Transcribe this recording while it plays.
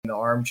the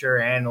armchair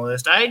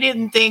analyst. I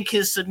didn't think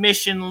his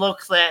submission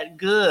looked that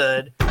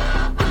good.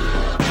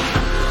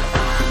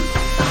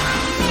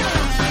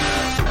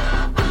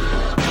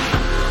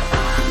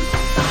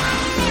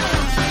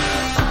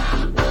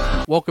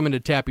 Welcome into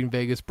Tapping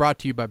Vegas, brought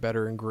to you by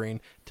Better and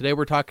Green. Today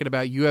we're talking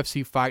about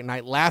UFC Fight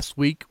Night. Last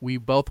week we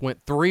both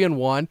went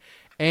 3-1,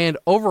 and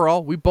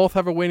overall we both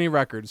have a winning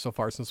record so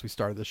far since we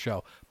started the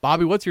show.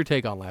 Bobby, what's your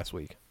take on last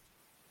week?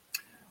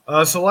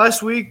 So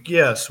last week,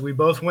 yes, we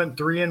both went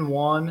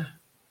 3-1.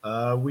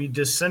 We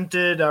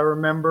dissented, I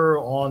remember,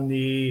 on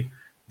the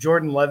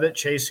Jordan Levitt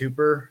Chase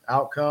Hooper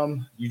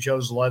outcome. You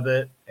chose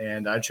Levitt,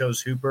 and I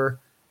chose Hooper.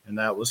 And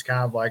that was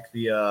kind of like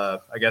the,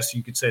 I guess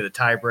you could say the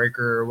tiebreaker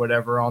or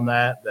whatever on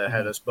that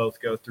had us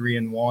both go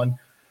 3-1.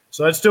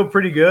 So that's still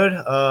pretty good.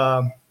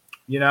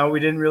 We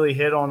didn't really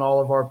hit on all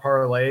of our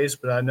parlays,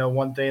 but I know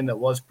one thing that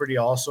was pretty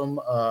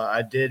awesome.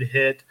 I did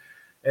hit,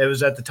 it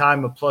was at the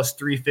time of plus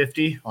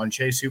 350 on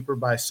Chase Hooper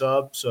by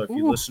sub. So if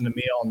you listen to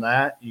me on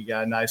that, you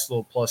got a nice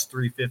little plus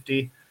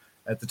 350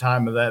 at the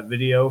time of that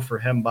video for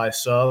him by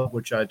sub,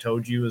 which I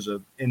told you is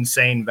an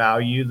insane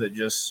value that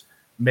just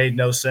made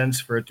no sense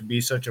for it to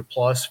be such a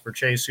plus for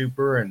Chase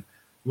Hooper and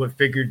what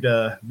figured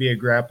to be a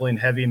grappling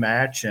heavy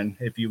match. And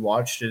if you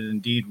watched it,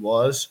 indeed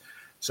was.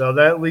 So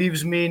that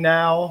leaves me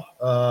now.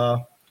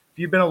 If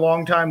you've been a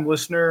longtime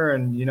listener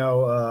and,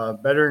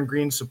 Better and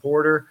Green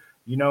supporter,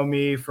 you know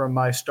me from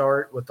my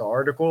start with the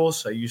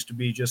articles. I used to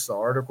be just the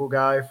article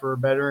guy for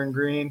Better and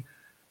Green,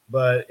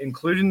 but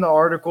including the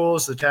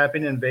articles, the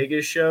Tapping in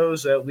Vegas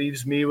shows, that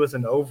leaves me with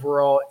an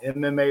overall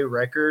MMA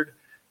record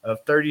of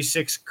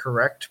 36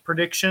 correct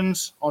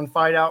predictions on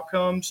fight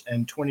outcomes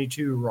and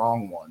 22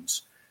 wrong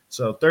ones.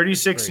 So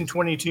 36 and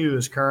 22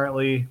 is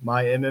currently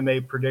my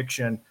MMA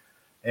prediction.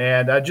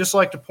 And I'd just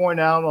like to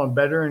point out on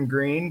Better and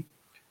Green,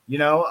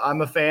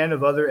 I'm a fan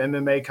of other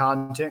MMA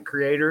content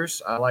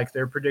creators. I like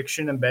their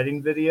prediction and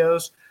betting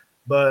videos.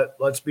 But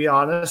let's be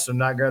honest, I'm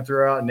not going to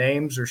throw out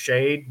names or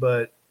shade,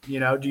 but,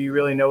 do you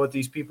really know what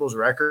these people's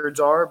records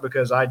are?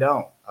 Because I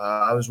don't.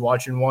 I was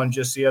watching one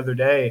just the other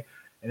day,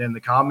 and in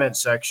the comment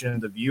section,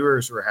 the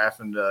viewers were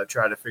having to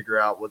try to figure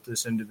out what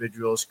this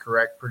individual's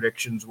correct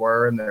predictions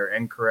were, and they're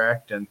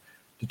incorrect, and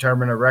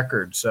determine a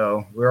record.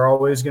 So we're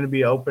always going to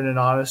be open and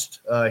honest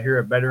here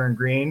at Better and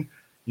Green.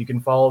 You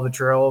can follow the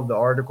trail of the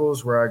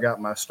articles where I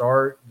got my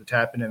start, the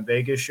Tapping in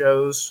Vegas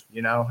shows.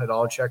 It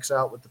all checks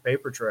out with the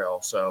paper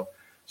trail. So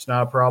it's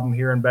not a problem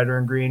here in Better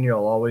and Green.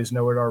 You'll always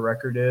know what our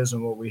record is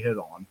and what we hit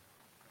on.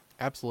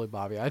 Absolutely,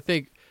 Bobby. I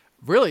think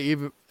really,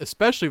 even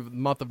especially the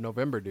month of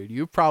November, dude,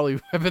 you probably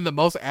have been the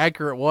most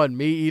accurate one.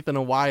 Me, Ethan,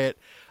 and Wyatt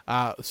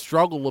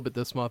struggled a little bit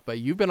this month, but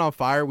you've been on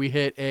fire. We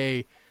hit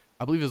I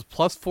believe it was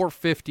plus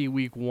 450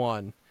 week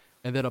 1,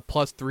 and then a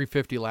plus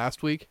 350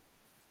 last week.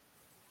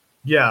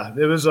 Yeah,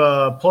 it was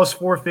a plus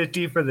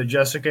 450 for the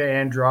Jessica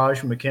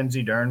Andrade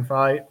Mackenzie Dern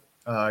fight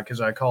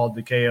because I called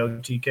the KO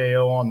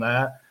TKO on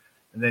that.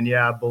 And then,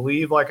 I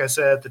believe, like I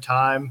said at the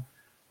time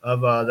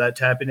of that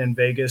Tapping in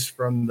Vegas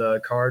from the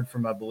card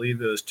from, I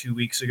believe it was 2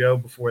 weeks ago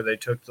before they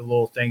took the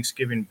little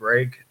Thanksgiving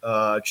break,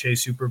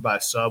 Chase Hooper by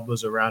sub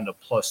was around a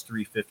plus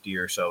 350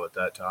 or so at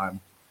that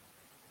time.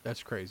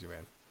 That's crazy,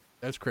 man.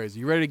 That's crazy.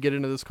 You ready to get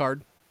into this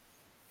card?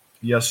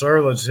 Yes,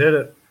 sir. Let's hit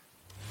it.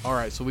 All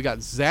right, so we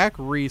got Zach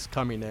Reese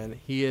coming in.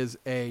 He is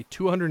a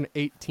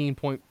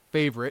 218-point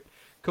favorite.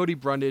 Cody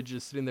Brundage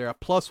is sitting there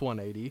at plus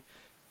 180.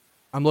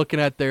 I'm looking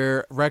at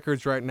their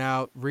records right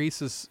now.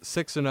 Reese is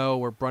 6-0,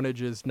 where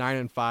Brundage is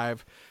 9-5.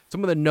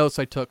 Some of the notes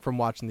I took from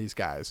watching these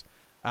guys.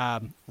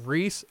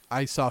 Reese,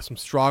 I saw some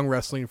strong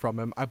wrestling from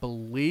him. I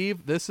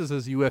believe this is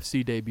his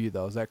UFC debut,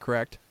 though. Is that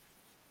correct?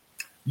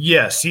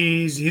 Yes,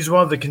 he's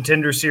one of the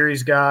Contender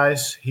Series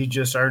guys. He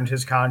just earned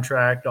his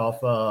contract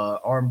off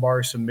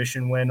armbar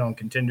submission win on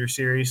Contender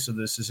Series, so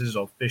this is his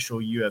official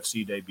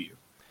UFC debut.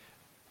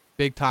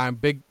 Big time,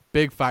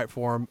 big fight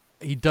for him.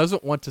 He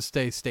doesn't want to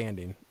stay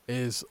standing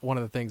is one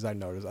of the things I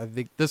noticed. I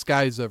think this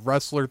guy is a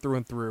wrestler through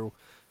and through.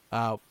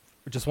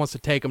 Just wants to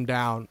take him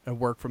down and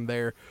work from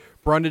there.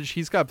 Brundage,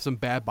 he's got some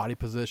bad body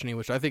positioning,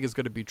 which I think is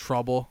going to be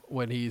trouble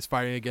when he's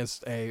fighting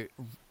against a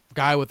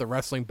guy with a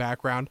wrestling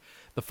background.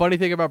 The funny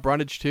thing about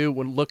Brundage too,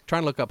 when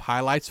trying to look up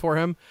highlights for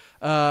him,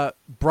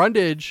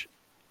 Brundage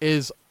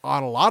is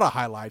on a lot of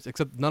highlights,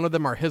 except none of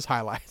them are his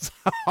highlights.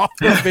 All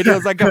the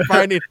videos I kept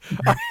finding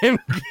are him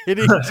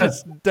getting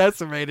just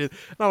decimated.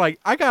 And I'm like,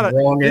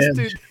 this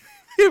dude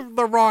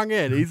the wrong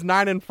end. He's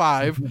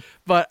 9-5,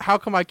 but how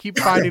come I keep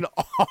finding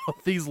all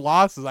these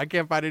losses? I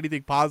can't find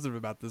anything positive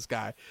about this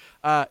guy.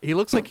 He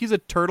looks like he's a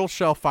turtle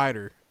shell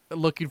fighter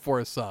looking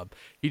for a sub.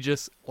 He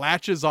just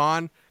latches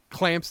on,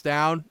 clamps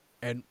down,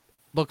 and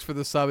looks for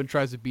the sub and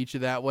tries to beat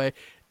you that way.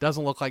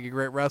 Doesn't look like a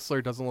great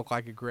wrestler. Doesn't look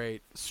like a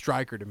great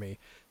striker to me.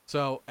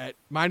 So at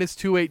minus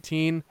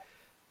 218,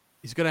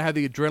 he's going to have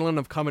the adrenaline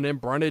of coming in.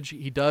 Brundage,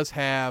 he does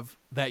have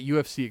that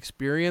UFC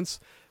experience,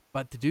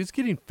 but the dude's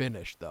getting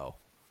finished though.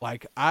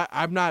 Like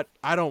I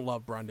don't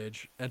love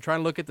Brundage, and trying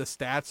to look at the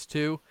stats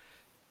too.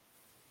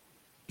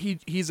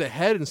 He's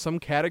ahead in some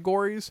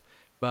categories,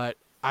 but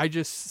I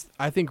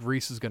think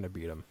Reese is going to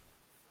beat him.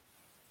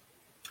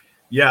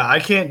 Yeah, I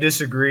can't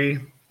disagree.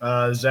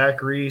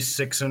 Zach Reese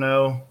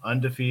 6-0,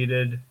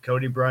 undefeated.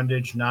 Cody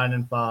Brundage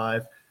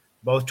 9-5,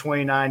 both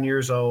 29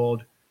 years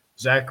old.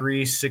 Zach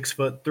Reese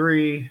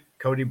 6'3",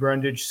 Cody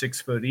Brundage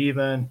 6 foot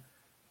even.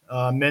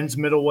 Men's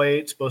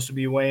middleweight supposed to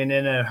be weighing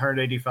in at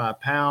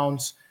 185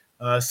 pounds.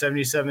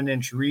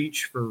 77-inch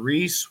reach for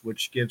Reese,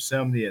 which gives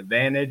him the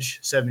advantage.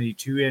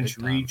 72-inch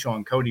Big time. reach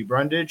on Cody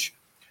Brundage.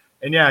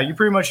 And yeah, you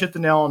pretty much hit the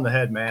nail on the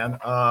head, man.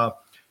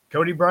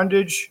 Cody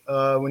Brundage,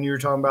 when you were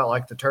talking about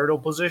like the turtle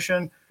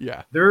position,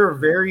 Yeah. there are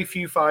very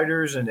few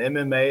fighters in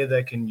MMA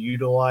that can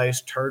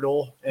utilize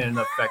turtle in an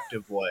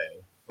effective way.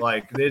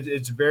 Like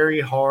it's very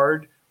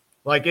hard.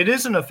 Like it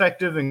is an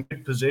effective and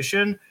good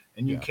position,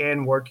 and you Yeah.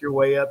 can work your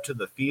way up to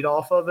the feet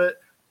off of it.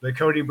 But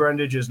Cody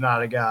Brundage is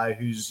not a guy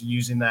who's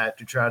using that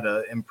to try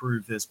to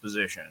improve his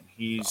position. No.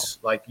 He's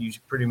like you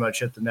pretty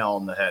much hit the nail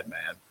on the head,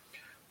 man.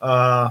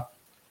 Uh,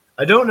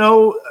 I don't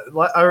know.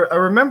 I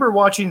remember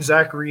watching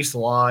Zach Reese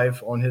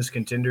live on his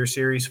Contender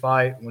Series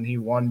fight when he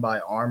won by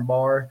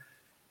armbar.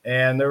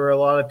 And there were a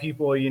lot of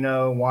people,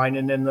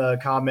 whining in the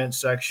comment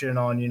section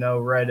on,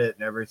 Reddit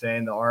and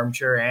everything, the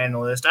armchair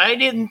analyst. I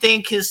didn't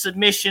think his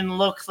submission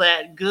looked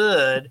that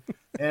good.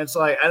 And it's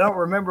like, I don't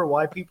remember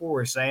why people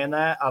were saying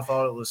that. I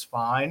thought it was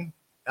fine.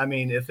 I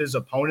mean, if his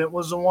opponent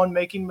was the one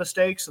making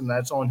mistakes, then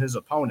that's on his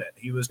opponent.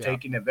 He was Yeah.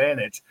 taking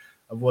advantage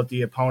of what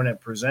the opponent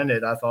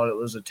presented. I thought it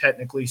was a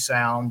technically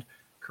sound,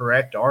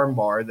 correct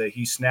armbar that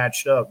he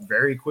snatched up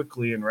very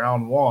quickly in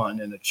round one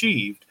and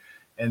achieved.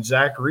 And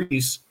Zach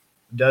Reese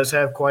does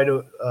have quite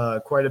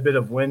a bit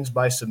of wins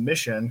by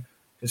submission.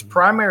 His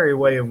primary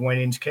way of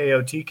winning is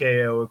KO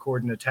TKO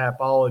according to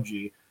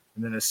Tapology,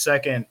 and then his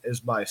second is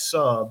by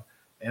sub.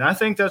 And I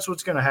think that's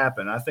what's going to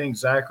happen. I think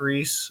Zach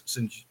Reese,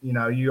 since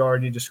you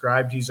already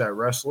described he's that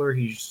wrestler,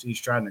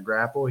 he's trying to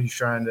grapple, he's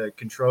trying to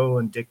control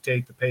and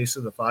dictate the pace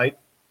of the fight.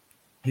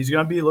 He's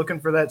going to be looking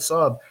for that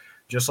sub,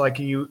 just like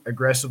he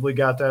aggressively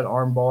got that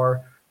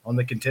armbar on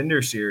the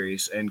Contender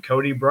Series. And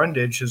Cody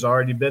Brundage has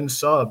already been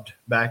subbed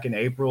back in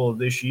April of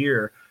this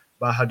year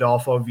by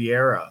Rodolfo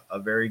Vieira, a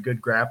very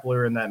good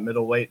grappler in that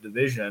middleweight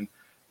division,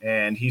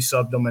 and he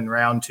subbed him in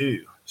round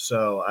two.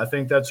 So I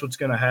think that's what's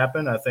going to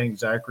happen. I think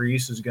Zach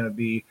Reese is going to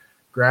be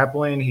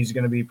grappling. He's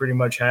going to be pretty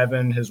much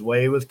having his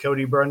way with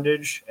Cody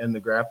Brundage in the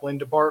grappling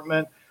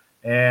department.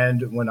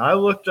 And when I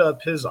looked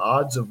up his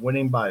odds of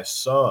winning by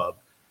sub,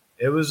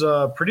 it was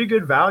a pretty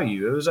good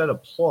value. It was at a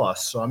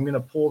plus. So I'm going to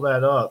pull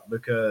that up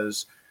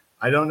because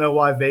I don't know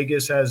why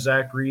Vegas has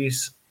Zach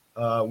Reese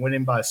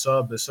winning by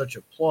sub as such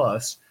a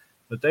plus,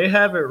 but they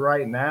have it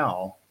right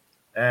now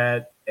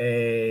at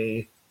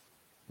a,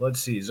 let's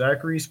see,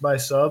 Zach Reese by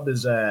sub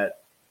is at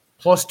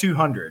plus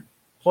 200.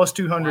 Plus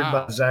 200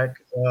 Wow. by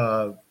Zach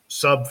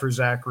sub for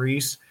Zach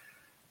Reese.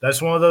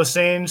 That's one of those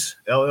things.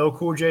 LL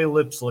Cool J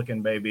lips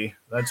licking, baby.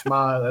 That's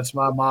my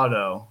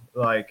motto.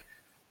 Like,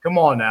 come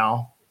on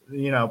now.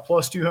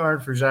 Plus 200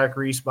 for Zach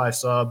Reese by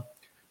sub.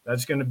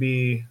 That's going to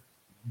be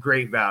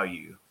great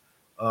value.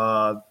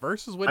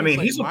 Versus I winning mean,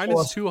 like he's a minus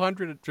plus.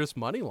 200 at just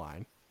money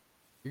line.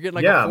 You're getting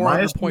like a 400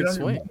 minus point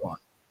 200 swing.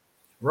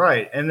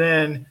 Right. And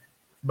then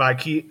by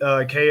KO,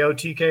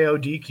 TKO,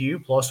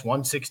 DQ plus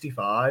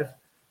 165.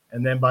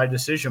 And then by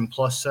decision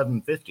plus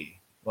 750.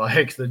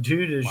 Like the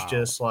dude is Wow.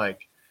 just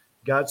like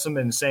got some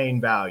insane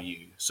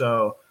value.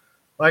 So,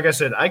 like I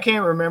said, I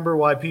can't remember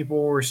why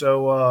people were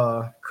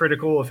so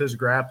critical of his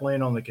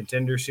grappling on the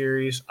Contender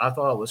Series. I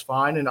thought it was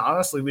fine. And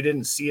honestly, we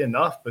didn't see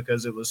enough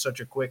because it was such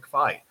a quick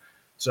fight.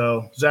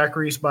 So, Zach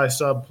Reese by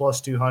sub plus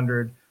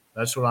 200.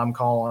 That's what I'm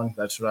calling.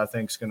 That's what I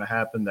think is going to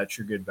happen. That's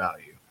your good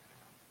value.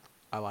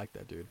 I like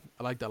that, dude.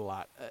 I like that a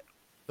lot.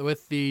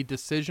 With the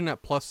decision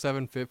at plus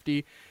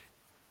 750,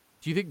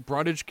 do you think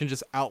Brundage can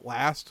just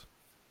outlast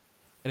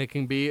and it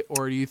can be,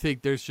 or do you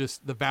think there's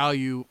just the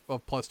value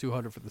of plus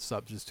 200 for the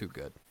subs is too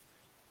good?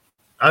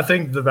 I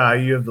think the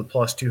value of the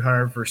plus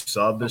 200 for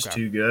sub is Okay.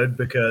 too good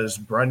because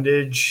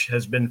Brundage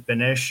has been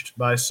finished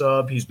by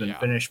sub. He's been Yeah.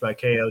 finished by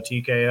KO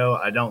TKO.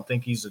 I don't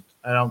think he's going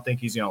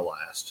to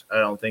last. I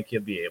don't think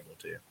he'll be able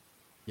to.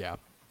 Yeah,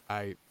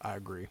 I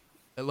agree.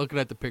 And looking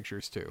at the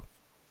pictures too.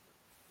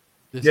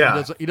 Yeah, He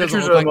doesn't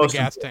pictures look are like the most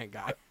gas important.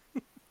 tank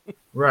guy.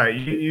 Right.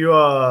 You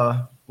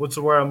what's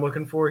the word I'm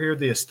looking for here?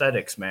 The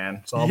aesthetics,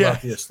 man. It's all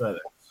about the Yes.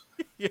 aesthetics.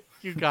 Yeah,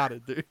 you got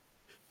it, dude.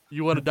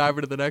 You want to dive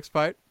into the next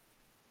fight?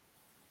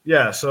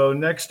 Yeah, so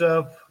next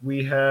up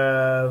we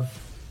have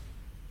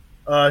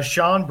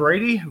Sean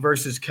Brady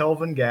versus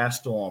Kelvin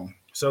Gastelum.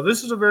 So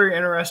this is a very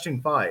interesting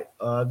fight.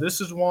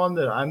 This is one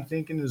that I'm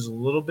thinking is a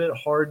little bit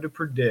hard to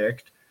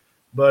predict,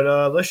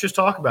 but let's just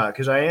talk about it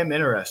because I am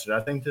interested. I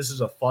think this is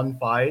a fun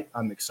fight.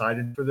 I'm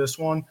excited for this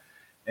one.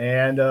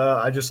 And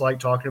I just like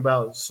talking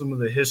about some of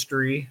the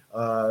history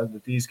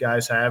that these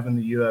guys have in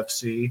the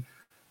UFC.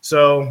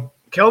 So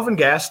Kelvin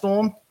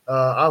Gastelum,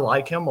 I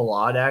like him a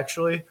lot,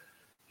 actually.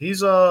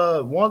 He's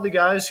one of the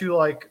guys who,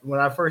 like, when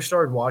I first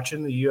started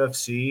watching the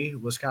UFC,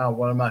 was kind of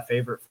one of my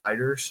favorite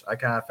fighters. I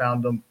kind of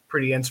found him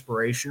pretty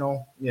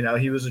inspirational.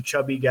 He was a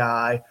chubby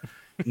guy.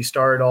 He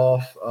started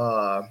off,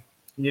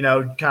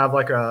 kind of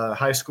like a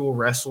high school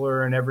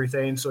wrestler and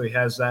everything. So he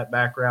has that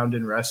background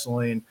in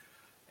wrestling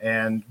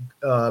and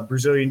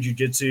Brazilian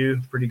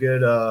Jiu-Jitsu, pretty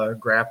good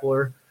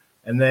grappler.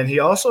 And then he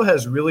also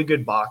has really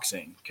good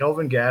boxing.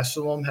 Kelvin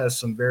Gastelum has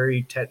some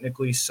very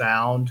technically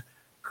sound,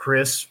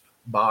 crisp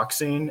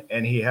boxing,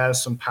 and he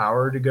has some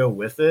power to go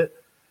with it.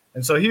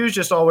 And so he was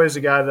just always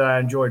a guy that I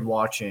enjoyed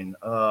watching.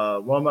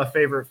 One of my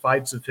favorite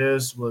fights of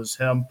his was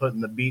him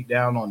putting the beat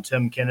down on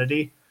Tim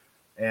Kennedy.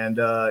 And,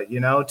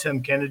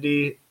 Tim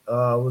Kennedy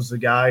was the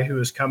guy who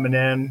was coming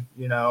in,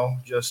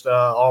 just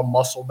all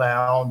muscle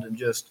bound and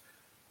just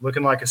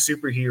looking like a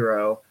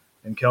superhero.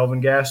 And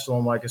Kelvin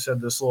Gastelum, like I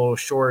said, this little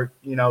short,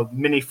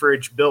 mini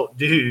fridge built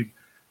dude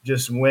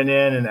just went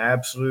in and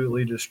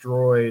absolutely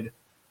destroyed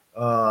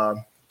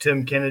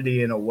Tim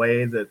Kennedy in a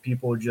way that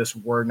people just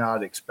were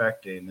not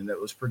expecting. And it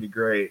was pretty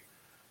great.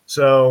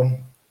 So,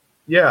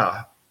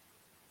 yeah,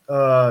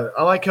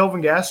 I like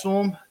Kelvin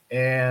Gastelum.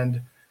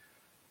 And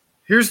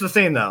here's the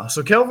thing, though.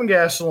 So Kelvin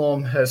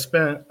Gastelum has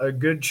spent a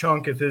good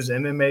chunk of his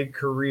MMA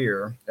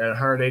career at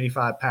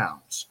 185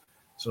 pounds.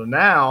 So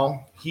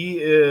now he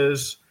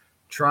is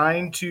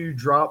trying to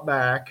drop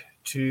back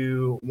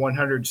to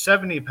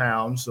 170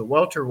 pounds, the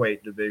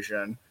welterweight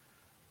division,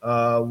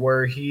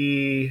 where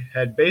he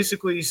had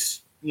basically,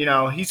 he's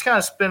kind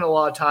of spent a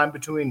lot of time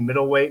between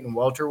middleweight and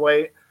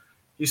welterweight.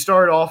 He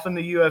started off in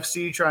the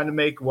UFC trying to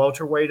make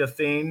welterweight a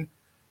thing,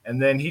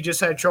 and then he just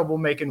had trouble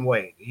making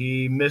weight.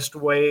 He missed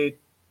weight,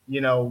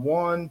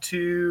 one,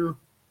 two,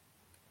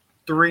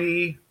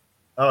 three,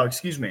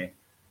 excuse me,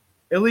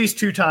 at least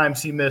two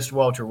times he missed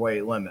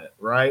welterweight limit,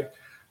 right?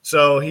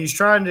 So he's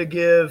trying to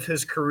give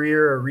his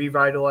career a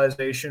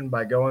revitalization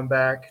by going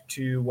back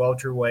to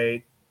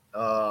welterweight.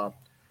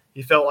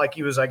 He felt like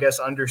he was, I guess,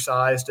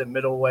 undersized at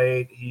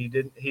middleweight.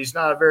 He's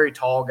not a very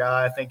tall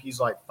guy. I think he's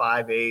like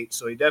 5'8",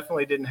 so he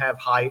definitely didn't have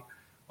height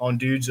on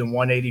dudes in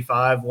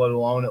 185, let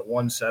alone at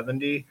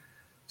 170.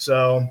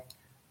 So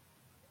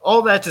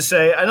all that to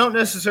say, I don't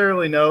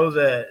necessarily know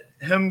that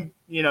him,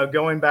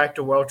 going back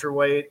to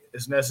welterweight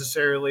is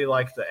necessarily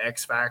like the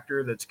X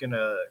factor that's going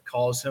to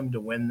cause him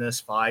to win this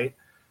fight.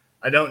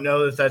 I don't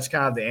know that that's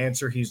kind of the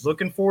answer he's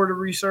looking for to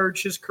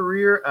research his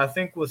career. I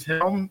think with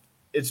him,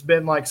 it's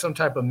been like some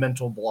type of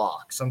mental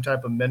block, some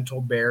type of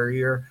mental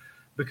barrier,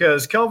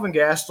 because Kelvin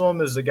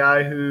Gastelum is the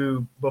guy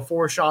who,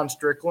 before Sean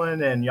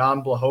Strickland and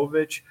Jan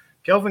Blachowicz,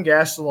 Kelvin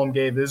Gastelum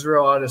gave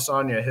Israel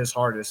Adesanya his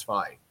hardest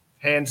fight,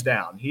 hands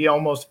down. He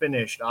almost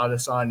finished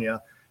Adesanya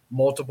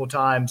multiple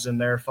times in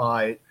their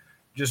fight,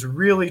 just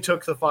really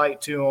took the fight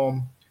to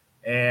him.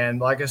 And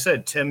like I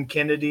said, Tim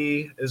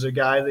Kennedy is a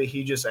guy that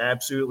he just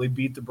absolutely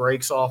beat the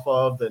brakes off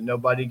of, that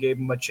nobody gave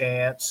him a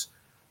chance.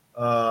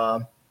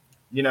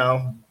 You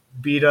know,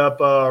 beat up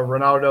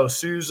Ronaldo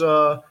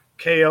Souza,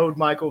 KO'd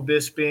Michael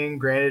Bisping.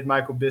 Granted,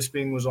 Michael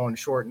Bisping was on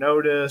short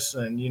notice,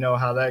 and you know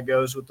how that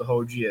goes with the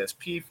whole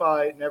GSP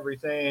fight and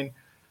everything.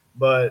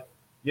 But,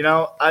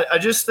 I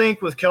just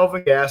think with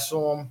Kelvin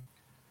Gastelum,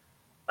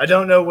 I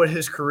don't know what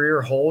his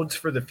career holds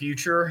for the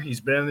future.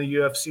 He's been in the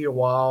UFC a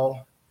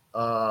while.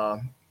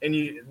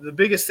 The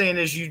biggest thing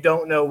is you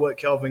don't know what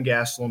Kelvin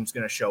Gastelum's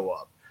going to show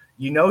up.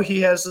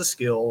 He has the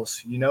skills.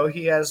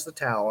 He has the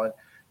talent.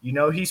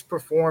 He's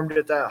performed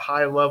at that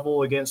high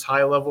level against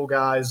high-level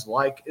guys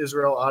like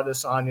Israel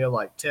Adesanya,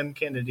 like Tim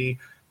Kennedy,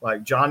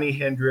 like Johnny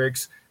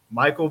Hendricks,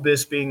 Michael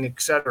Bisping,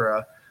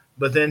 etc.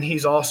 But then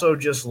he's also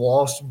just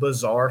lost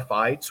bizarre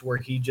fights where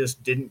he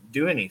just didn't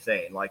do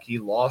anything. Like he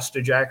lost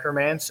to Jack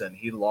Hermanson.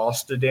 He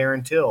lost to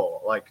Darren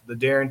Till. Like the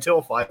Darren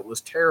Till fight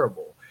was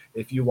terrible.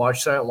 If you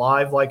watch that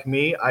live like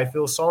me, I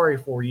feel sorry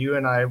for you,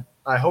 and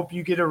I hope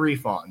you get a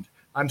refund.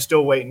 I'm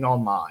still waiting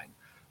on mine.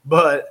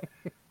 But,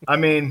 I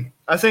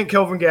think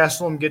Kelvin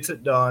Gastelum gets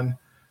it done.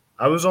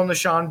 I was on the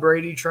Sean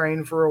Brady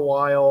train for a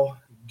while.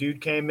 Dude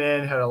came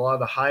in, had a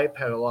lot of hype,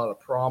 had a lot of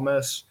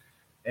promise.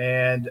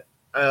 And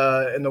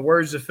in the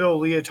words of Phil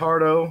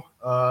Leotardo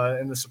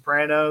in The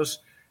Sopranos,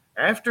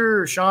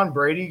 after Sean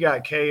Brady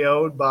got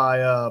KO'd by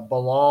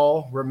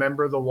Bilal,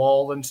 remember the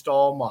wall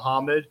install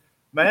Muhammad,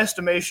 my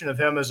estimation of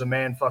him as a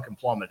man fucking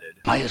plummeted.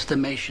 My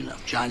estimation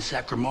of John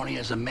Sacramone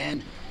as a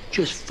man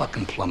just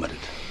fucking plummeted.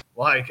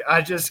 Like,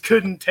 I just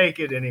couldn't take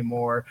it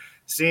anymore,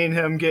 seeing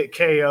him get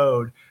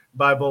KO'd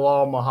by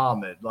Bilal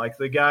Muhammad. Like,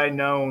 the guy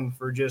known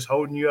for just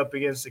holding you up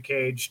against the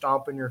cage,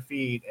 stomping your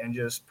feet, and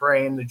just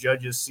praying the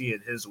judges see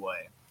it his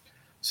way.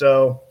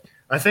 So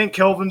I think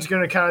Kelvin's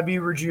going to kind of be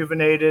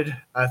rejuvenated.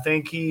 I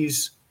think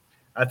he's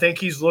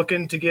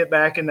looking to get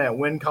back in that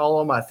win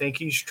column. I think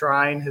he's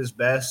trying his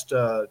best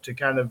to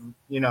kind of,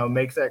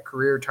 make that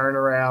career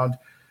turnaround,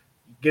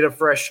 get a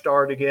fresh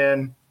start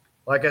again.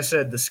 Like I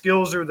said, the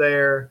skills are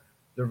there.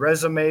 The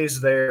resume's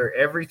there.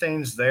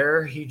 Everything's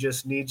there. He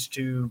just needs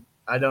to,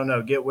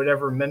 get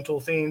whatever mental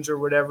things or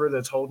whatever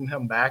that's holding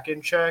him back in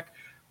check.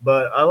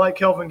 But I like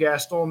Kelvin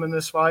Gastelum in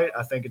this fight.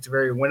 I think it's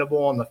very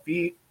winnable on the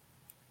feet.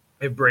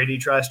 If Brady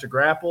tries to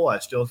grapple, I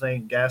still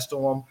think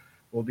Gastelum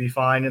will be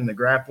fine in the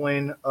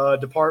grappling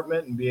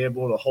department and be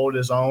able to hold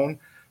his own.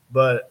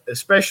 But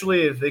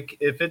especially if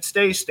it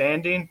stays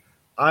standing,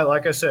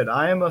 like I said,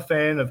 I am a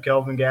fan of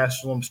Kelvin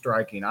Gastelum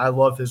striking. I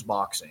love his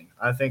boxing.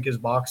 I think his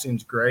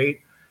boxing's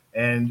great,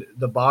 and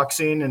the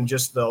boxing and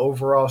just the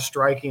overall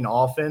striking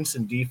offense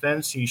and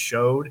defense he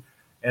showed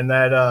in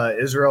that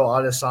Israel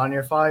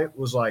Adesanya fight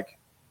was like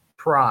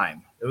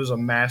prime. It was a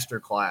master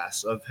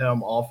class of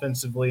him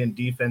offensively and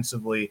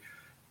defensively.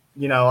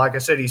 Like I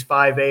said, he's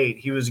 5'8".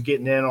 He was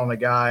getting in on a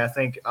guy. I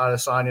think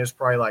Adesanya is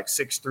probably like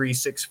 6'3",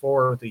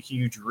 6'4", with a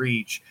huge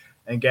reach,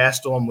 and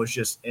Gastelum was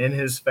just in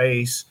his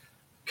face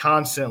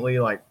constantly,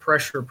 like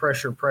pressure,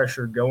 pressure,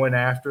 pressure, going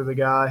after the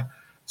guy.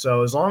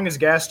 So as long as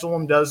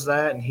Gastelum does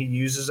that and he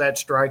uses that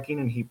striking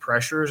and he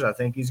pressures, I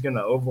think he's going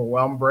to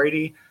overwhelm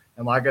Brady.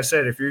 And like I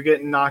said, if you're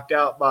getting knocked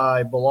out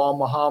by Bilal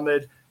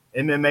Muhammad,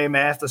 MMA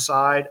math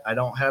aside, I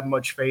don't have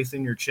much faith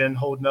in your chin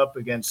holding up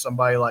against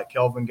somebody like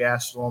Kelvin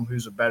Gastelum,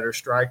 who's a better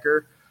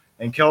striker.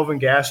 And Kelvin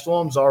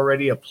Gastelum's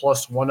already a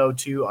plus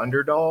 102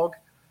 underdog.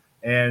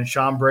 And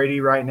Sean Brady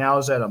right now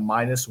is at a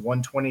minus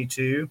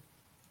 122.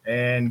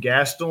 And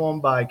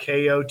Gastelum by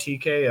KO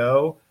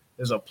TKO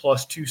is a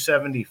plus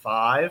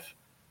 275.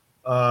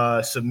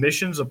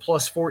 Submissions a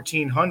plus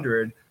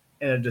 1400,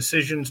 and a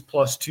decisions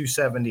plus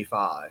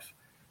 275.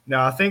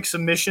 Now, I think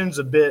submissions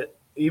a bit,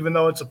 even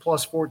though it's a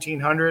plus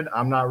 1400,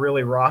 I'm not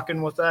really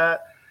rocking with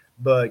that.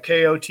 But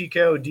KO,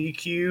 TKO,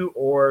 DQ,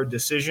 or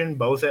decision,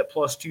 both at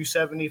plus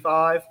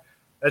 275,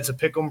 that's a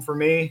pick 'em for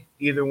me.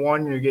 Either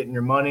one, you're getting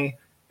your money.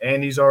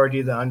 And he's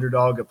already the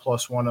underdog at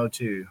plus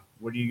 102.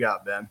 What do you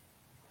got, Ben?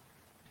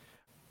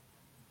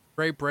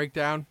 Great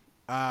breakdown.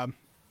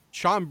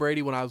 Sean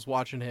Brady, when I was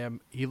watching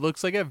him, he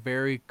looks like a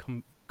very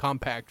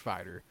compact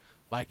fighter.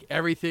 Like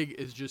everything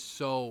is just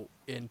so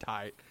in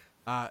tight,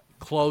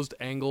 closed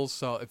angles.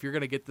 So if you're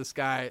gonna get this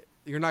guy,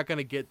 you're not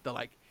gonna get the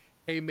like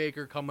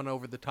haymaker coming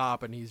over the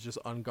top and he's just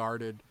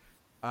unguarded.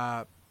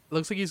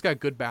 Looks like he's got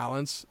good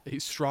balance.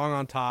 He's strong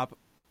on top,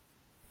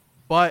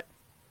 but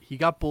he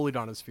got bullied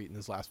on his feet in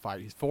his last fight.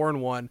 He's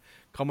 4-1,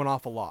 coming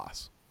off a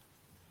loss.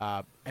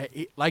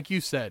 Like you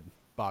said,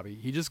 Bobby,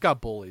 he just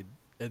got bullied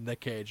in the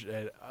cage.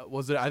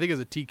 Was it? I think it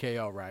was a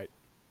TKO, right?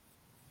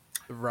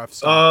 The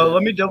ref.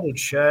 Let me double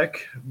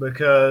check,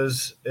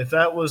 because if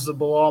that was the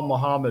Bilal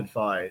Muhammad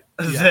fight,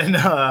 then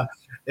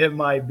it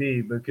might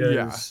be,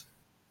 because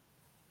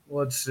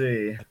let's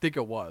see. I think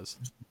it was.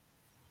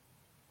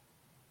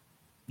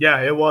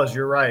 Yeah, it was.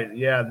 You're right.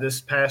 Yeah,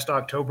 this past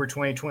October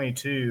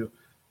 2022.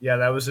 Yeah,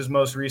 that was his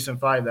most recent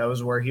fight. That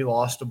was where he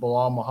lost to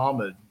Bilal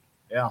Muhammad.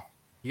 Yeah.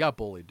 He got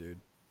bullied,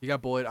 dude. He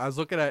got bullied. I was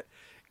looking at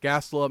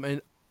Gastelum,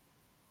 and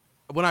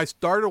when I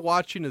started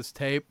watching his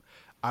tape,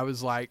 I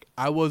was like,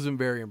 I wasn't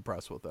very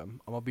impressed with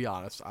him. I'm going to be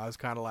honest. I was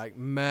kind of like,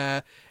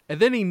 meh. And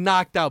then he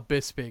knocked out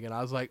Bisping, and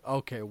I was like,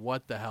 okay,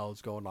 what the hell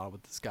is going on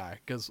with this guy?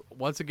 Because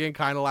once again,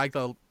 kind of like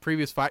the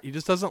previous fight, he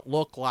just doesn't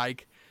look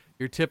like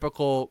your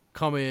typical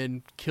come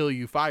in, kill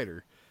you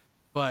fighter.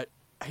 But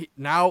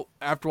now,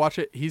 after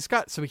watching it, he's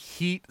got some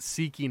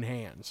heat-seeking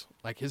hands.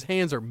 Like, his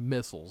hands are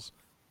missiles.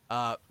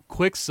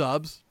 Quick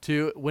subs,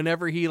 too.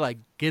 Whenever he, like,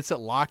 gets it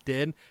locked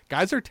in,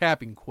 guys are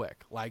tapping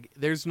quick. Like,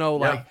 there's no,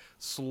 like,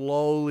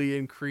 slowly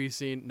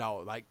increasing. No,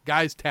 like,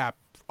 guys tap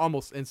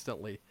almost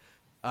instantly.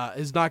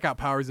 His knockout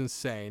power is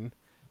insane.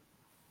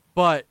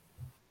 But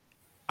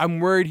I'm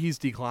worried he's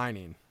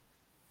declining.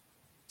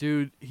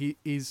 Dude,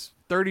 he's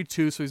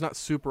 32, so he's not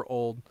super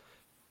old.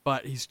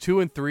 But he's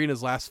 2-3 in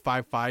his last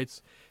 5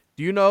 fights.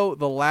 Do you know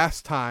the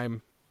last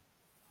time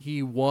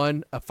he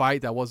won a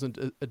fight that wasn't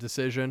a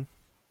decision?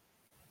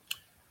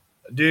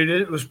 Dude,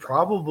 it was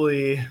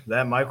probably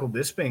that Michael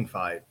Bisping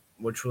fight,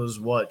 which was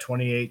what,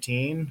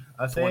 2018,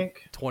 I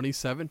think?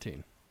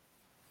 2017.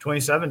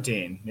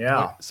 2017,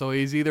 yeah. So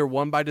he's either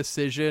won by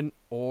decision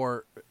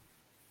or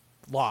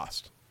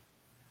lost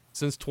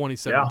since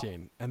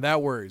 2017. And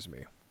that worries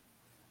me.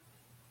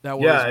 That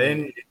worries me.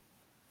 And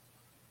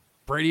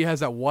Brady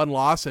has that one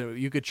loss, and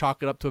you could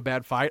chalk it up to a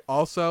bad fight.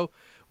 Also,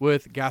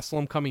 with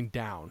Gastelum coming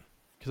down,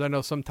 because I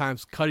know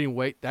sometimes cutting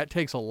weight, that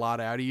takes a lot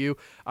out of you.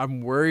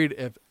 I'm worried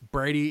if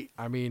Brady,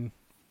 I mean,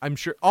 I'm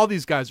sure all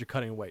these guys are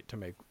cutting weight to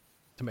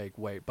make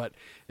weight, but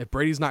if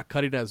Brady's not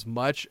cutting as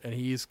much and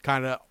he's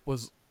kind of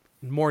was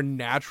more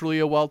naturally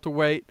a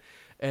welterweight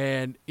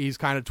and he's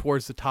kind of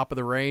towards the top of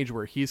the range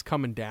where he's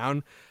coming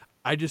down,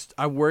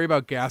 I worry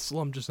about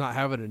Gastelum just not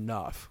having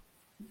enough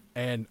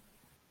and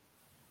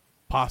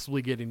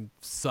possibly getting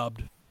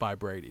subbed by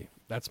Brady.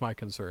 That's my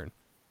concern.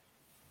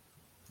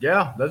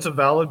 Yeah, that's a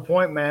valid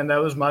point, man.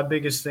 That was my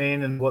biggest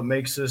thing and what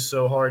makes this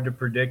so hard to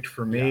predict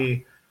for me. Yeah.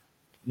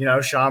 You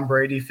know, Sean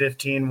Brady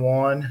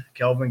 15-1,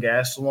 Kelvin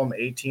Gastelum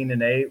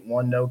 18-8,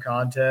 one no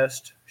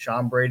contest.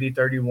 Sean Brady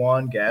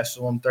 31,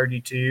 Gastelum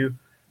 32,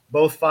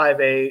 both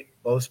 5'8",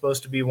 both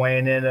supposed to be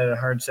weighing in at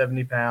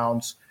 170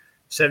 pounds.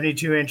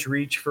 72-inch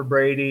reach for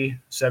Brady,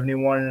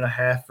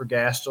 71.5 for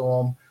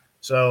Gastelum.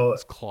 So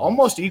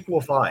almost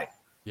equal fight.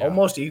 Yeah.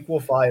 Almost equal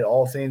fight,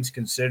 all things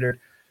considered.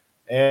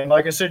 And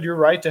like I said, you're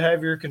right to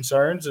have your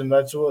concerns, and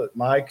that's what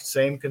my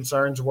same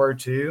concerns were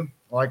too.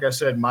 Like I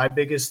said, my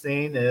biggest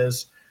thing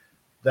is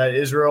that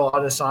Israel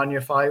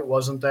Adesanya fight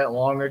wasn't that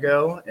long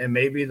ago, and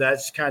maybe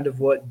that's kind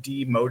of what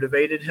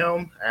demotivated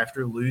him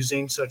after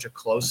losing such a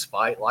close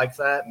fight like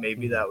that.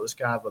 Maybe that was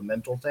kind of a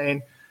mental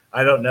thing.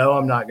 I don't know.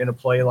 I'm not going to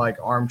play like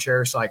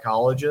armchair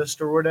psychologist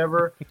or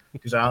whatever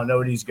because I don't know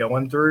what he's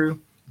going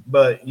through.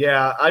 But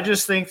yeah, I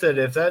just think that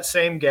if that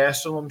same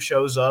Gastelum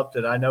shows up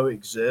that I know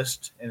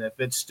exists, and if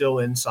it's still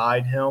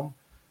inside him,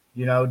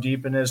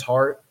 deep in his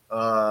heart,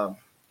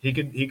 he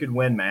could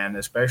win, man.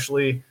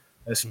 Especially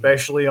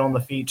on the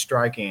feet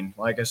striking.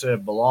 Like I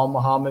said, Bilal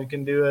Muhammad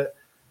can do it.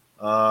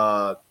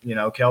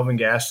 Kelvin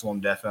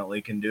Gastelum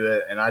definitely can do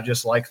it. And I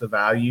just like the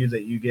value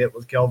that you get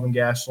with Kelvin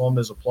Gastelum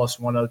as a plus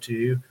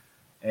 102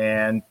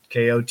 and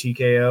KO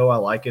TKO. I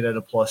like it at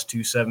a plus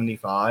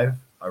 275.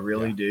 I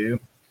really do.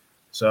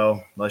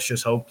 So let's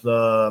just hope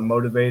the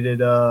motivated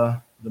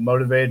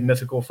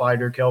mythical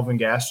fighter Kelvin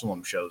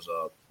Gastelum shows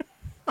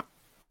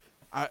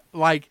up.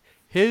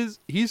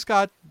 He's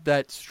got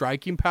that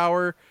striking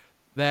power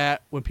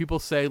that when people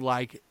say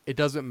like it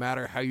doesn't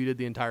matter how you did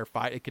the entire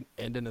fight, it can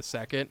end in a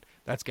second.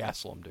 That's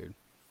Gastelum, dude.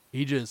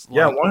 He just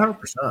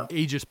 100%.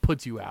 He just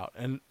puts you out,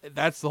 and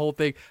that's the whole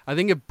thing. I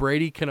think if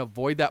Brady can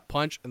avoid that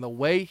punch and the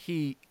way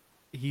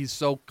he's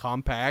so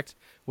compact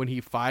when he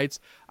fights,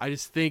 I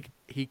just think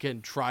he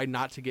can try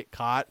not to get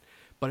caught.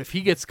 But if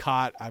he gets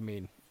caught, I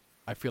mean,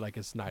 I feel like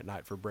it's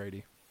night for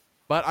Brady.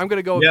 But I'm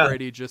gonna go with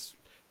Brady just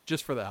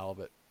for the hell of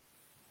it.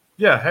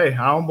 Yeah, hey,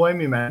 I don't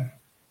blame you, man.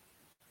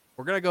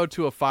 We're going to go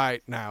to a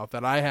fight now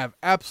that I have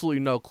absolutely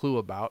no clue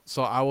about,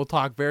 so I will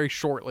talk very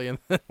shortly and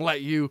then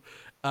let you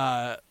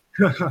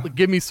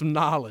give me some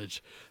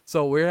knowledge.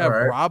 So we have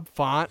Rob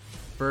Font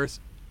versus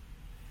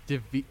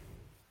Davison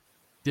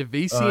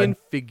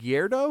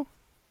Figueiredo?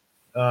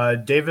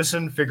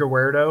 Davison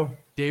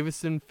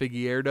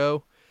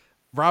Figueiredo.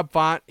 Rob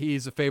Font,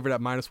 he's a favorite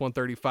at minus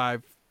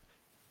 135.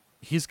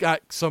 He's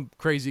got some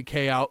crazy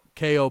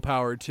KO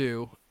power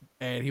too,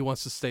 and he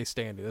wants to stay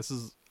standing. This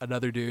is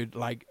another dude,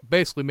 like,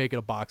 basically making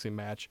a boxing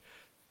match.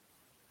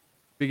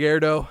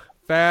 Figueiredo,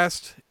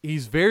 fast.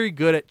 He's very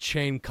good at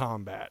chain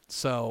combat.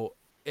 So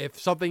if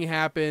something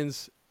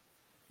happens,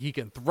 he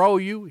can throw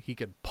you, he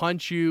can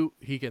punch you,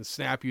 he can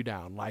snap you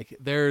down. Like,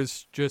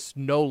 there's just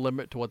no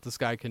limit to what this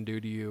guy can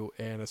do to you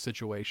in a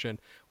situation,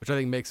 which I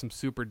think makes him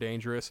super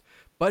dangerous.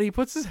 But he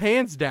puts his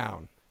hands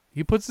down.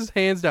 He puts his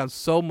hands down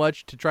so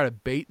much to try to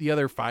bait the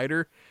other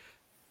fighter.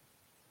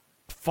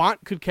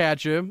 Font could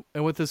catch him,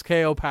 and with his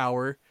KO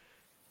power,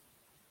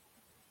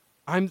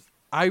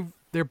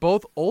 they're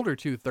both older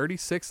too,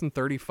 36 and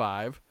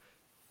 35.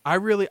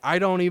 I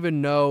don't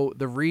even know,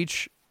 the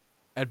reach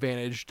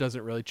advantage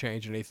doesn't really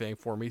change anything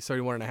for me.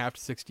 31.5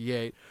 to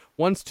 68.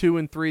 One's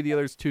 2-3, the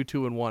other's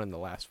 2-1 in the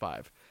last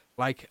 5.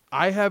 Like,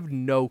 I have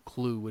no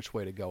clue which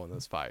way to go in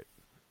this fight.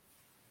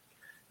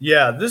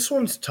 Yeah, this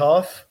one's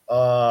tough.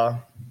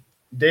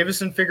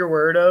 Davison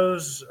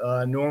Figueiredo's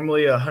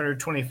normally a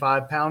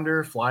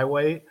 125-pounder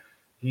flyweight.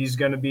 He's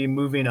going to be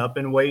moving up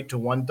in weight to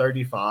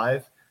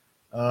 135.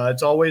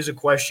 It's always a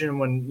question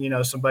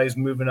when, somebody's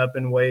moving up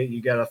in weight. You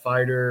got a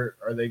fighter.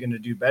 Are they going to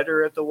do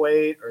better at the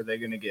weight? Are they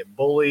going to get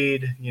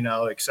bullied,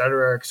 et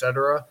cetera, et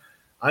cetera?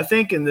 I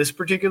think in this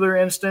particular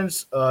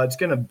instance, it's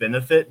going to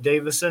benefit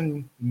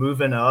Davison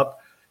moving up.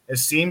 It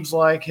seems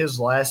like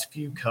his last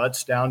few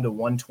cuts down to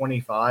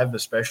 125,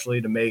 especially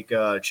to make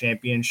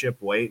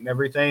championship weight and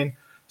everything,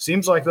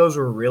 seems like those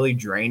were really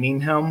draining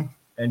him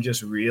and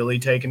just really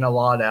taking a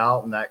lot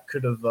out. And that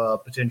could have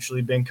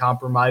potentially been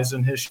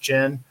compromising his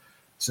chin,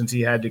 since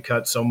he had to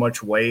cut so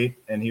much weight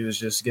and he was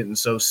just getting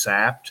so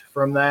sapped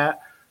from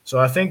that. So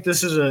I think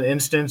this is an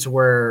instance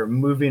where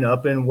moving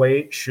up in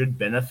weight should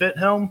benefit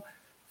him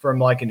from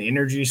like an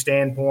energy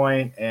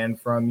standpoint and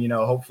from,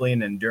 hopefully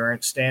an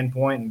endurance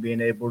standpoint and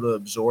being able to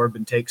absorb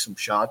and take some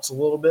shots a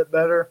little bit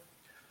better.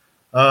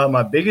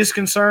 My biggest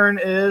concern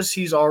is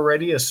he's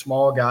already a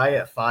small guy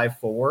at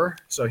 5'4",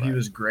 so he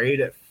was great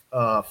at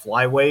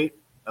flyweight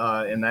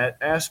in that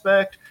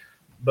aspect.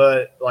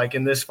 But like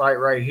in this fight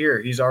right here,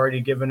 he's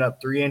already given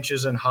up 3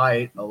 inches in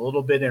height, a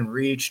little bit in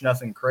reach,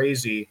 nothing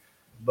crazy.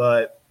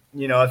 But,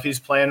 if he's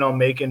planning on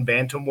making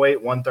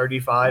bantamweight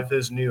 135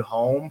 his new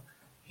home,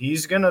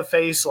 he's going to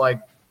face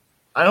I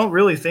don't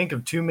really think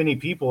of too many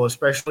people,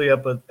 especially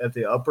up at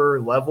the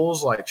upper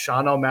levels, like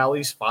Sean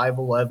O'Malley's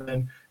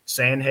 5'11",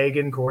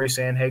 Corey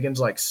Sandhagen's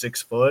like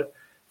 6 foot.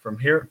 From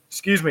here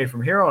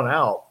on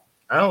out,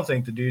 I don't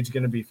think the dude's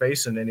going to be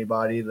facing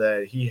anybody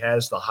that he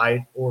has the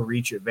height or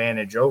reach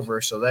advantage over.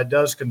 So that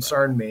does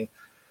concern me.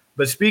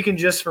 But speaking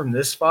just from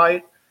this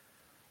fight,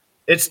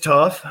 it's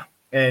tough.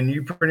 And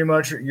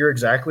you're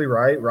exactly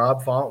right.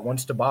 Rob Font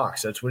wants to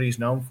box. That's what he's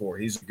known for.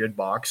 He's a good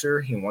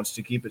boxer. He wants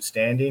to keep it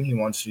standing. He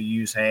wants to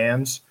use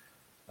hands.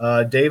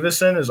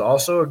 Davison is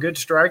also a good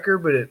striker,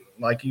 but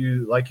like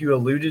you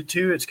alluded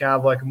to, it's kind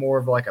of like more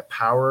of like a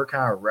power,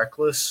 kind of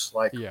reckless,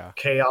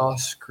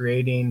 chaos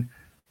creating,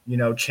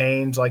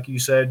 chains, like you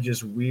said,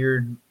 just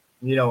weird,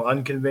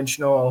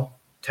 unconventional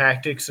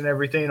tactics and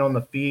everything on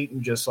the feet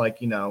and just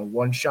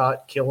one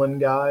shot killing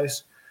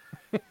guys.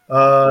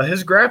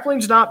 His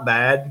grappling's not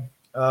bad.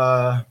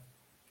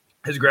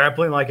 His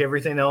grappling, like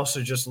everything else,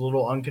 is just a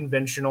little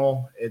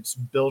unconventional. It's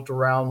built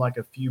around like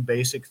a few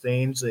basic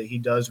things that he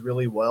does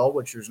really well,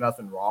 which there's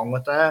nothing wrong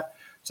with that.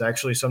 It's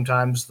actually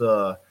sometimes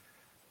the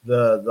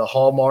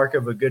hallmark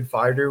of a good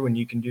fighter when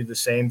you can do the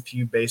same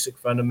few basic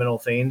fundamental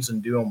things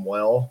and do them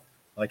well.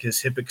 Like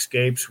his hip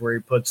escapes, where he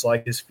puts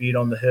like his feet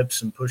on the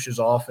hips and pushes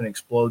off and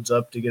explodes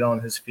up to get on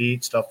his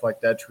feet. Stuff like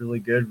that's really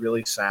good,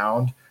 really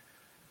sound.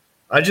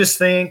 I just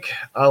think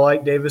I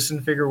like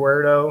Davison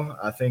Figueroa.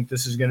 I think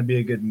this is going to be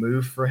a good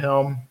move for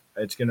him.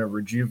 It's going to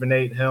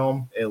rejuvenate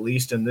him, at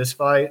least in this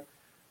fight.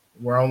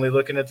 We're only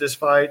looking at this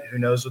fight. Who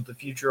knows what the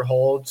future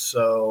holds?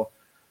 So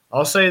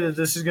I'll say that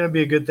this is going to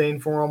be a good thing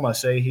for him. I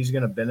say he's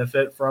going to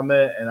benefit from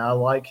it, and I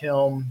like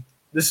him.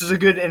 This is a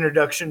good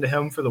introduction to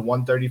him for the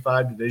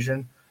 135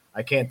 division.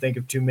 I can't think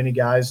of too many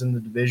guys in the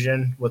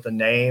division with a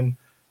name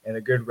and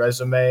a good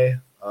resume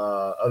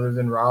other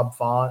than Rob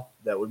Font.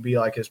 That would be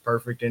like his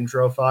perfect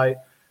intro fight.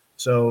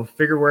 So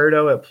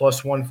Figueroa at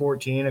plus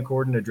 114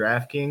 according to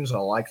DraftKings. I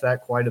like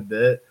that quite a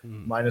bit.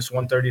 Minus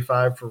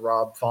 135 for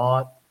Rob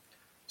Font.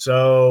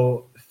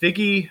 So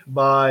Figgy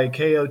by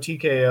KO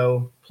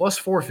TKO plus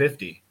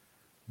 450,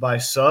 by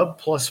sub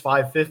plus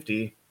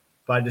 550,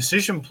 by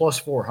decision plus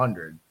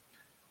 400.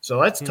 So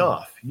that's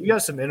tough. You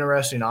got some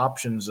interesting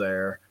options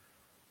there.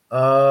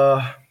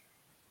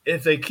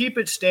 If they keep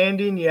it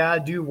standing, yeah, I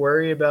do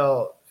worry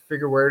about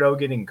Figueroa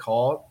getting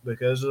caught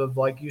because of,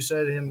 like you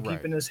said, him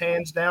keeping his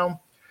hands down.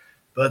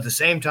 But at the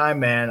same time,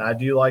 man, I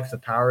do like the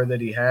power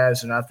that he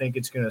has, and I think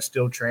it's going to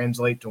still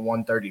translate to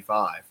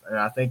 135. And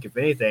I think, if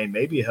anything,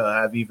 maybe he'll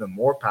have even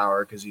more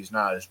power because he's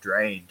not as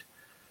drained.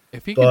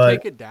 If he can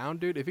take it down,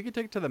 dude, if he can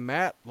take it to the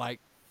mat, like,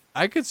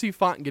 I could see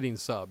Font getting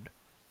subbed.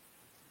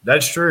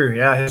 That's true.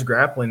 Yeah, his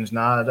grappling's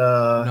not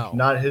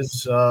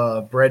his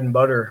bread and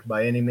butter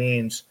by any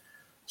means.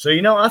 So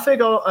I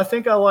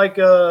think I like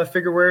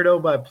Figueroa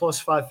by plus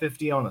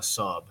 550 on a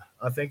sub.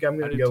 I think I'm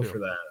going to go for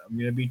that. I'm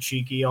going to be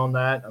cheeky on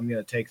that. I'm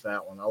going to take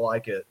that one. I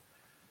like it.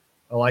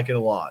 I like it a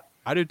lot.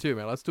 I do too,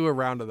 man. Let's do a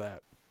round of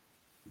that.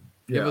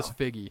 Give us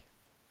Figgy.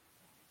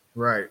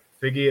 Right,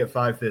 Figgy at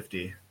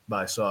 550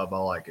 by sub. I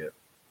like it.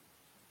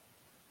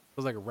 It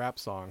was like a rap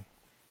song.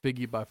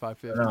 Figgy by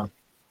 550. Yeah.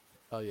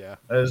 Oh yeah,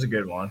 that is a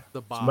good one.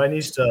 Somebody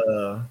needs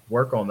to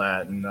work on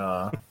that and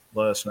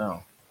let us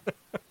know.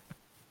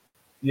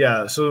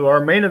 Yeah, so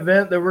our main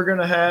event that we're going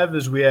to have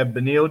is we have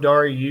Beneil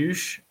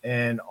Dariush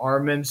and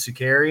Arman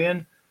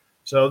Tsarukyan.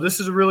 So this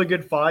is a really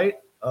good fight.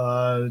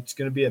 It's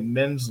going to be at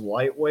men's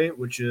lightweight,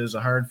 which is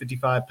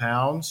 155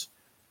 pounds.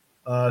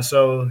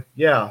 Beneil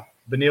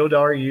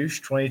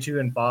Dariush,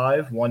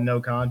 22-5, 1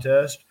 no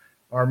contest.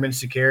 Arman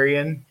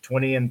Tsarukyan,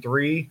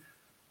 20-3.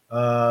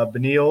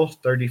 Beneil,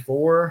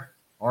 34.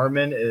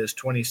 Arman is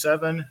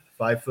 27,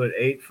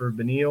 5'8" for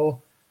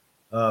Beneil,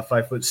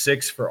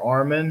 5'6" for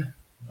Arman.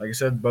 Like I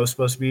said, both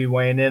supposed to be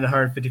weighing in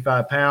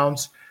 155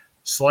 pounds.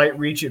 Slight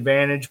reach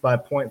advantage by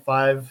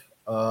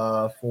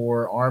 0.5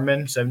 for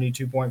Arman,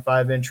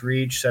 72.5-inch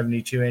reach,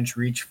 72-inch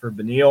reach for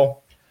Beneil.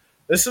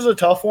 This is a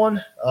tough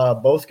one.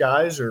 Both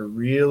guys are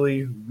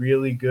really,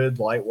 really good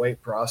lightweight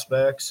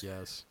prospects.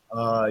 Yes.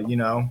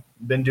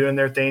 Been doing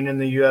their thing in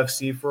the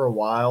UFC for a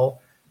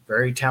while.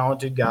 Very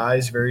talented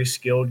guys, very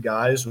skilled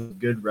guys with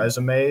good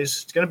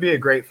resumes. It's going to be a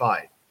great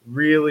fight.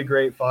 Really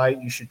great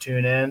fight. You should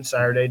tune in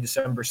Saturday,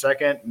 December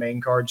 2nd. Main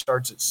card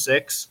starts at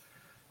 6,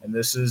 and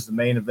this is the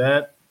main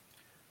event.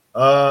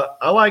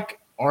 I like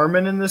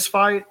Arman in this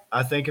fight.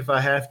 I think if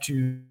I have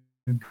to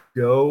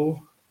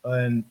go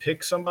and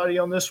pick somebody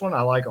on this one,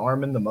 I like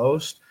Arman the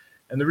most.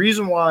 And the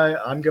reason why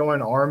I'm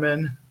going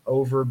Arman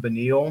over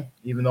Beneil,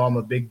 even though I'm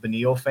a big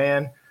Beneil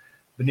fan,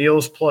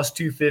 Beneil's plus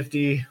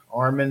 250,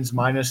 Arman's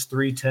minus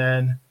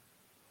 310.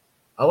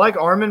 I like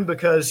Arman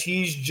because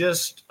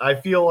I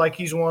feel like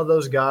he's one of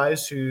those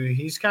guys who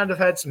he's kind of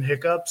had some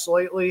hiccups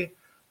lately,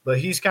 but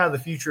he's kind of the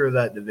future of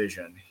that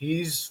division.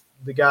 He's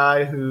the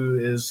guy who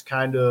is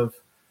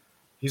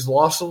he's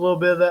lost a little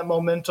bit of that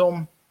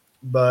momentum,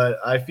 but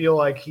I feel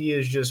like he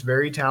is just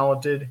very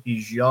talented.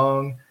 He's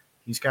young.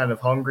 He's kind of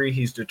hungry.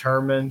 He's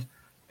determined.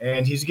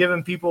 And he's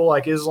given people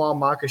like Islam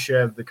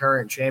Makhachev, the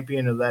current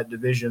champion of that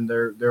division,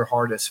 their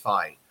hardest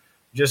fight.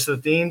 Just the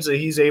things that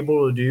he's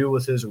able to do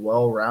with his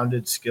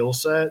well-rounded skill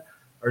set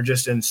are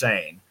just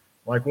insane.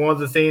 Like one of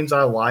the things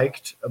I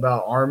liked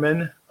about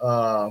Arman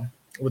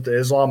with the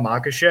Islam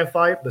Makhachev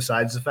fight,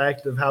 besides the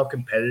fact of how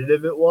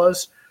competitive it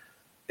was,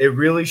 it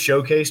really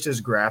showcased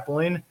his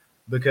grappling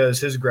because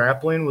his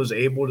grappling was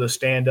able to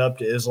stand up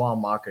to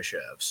Islam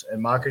Makhachev's.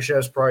 And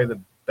Makhachev's probably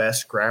the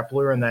best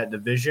grappler in that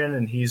division,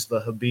 and he's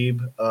the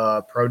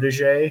Khabib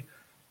protege.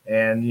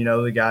 And,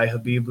 the guy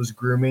Khabib was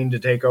grooming to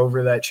take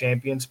over that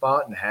champion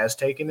spot and has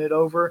taken it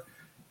over.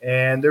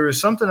 And there was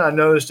something I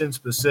noticed in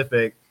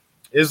specific.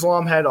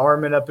 Islam had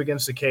Arman up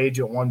against the cage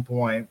at one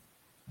point,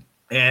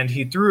 and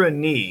he threw a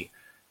knee.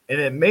 And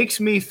it makes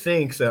me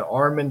think that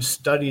Arman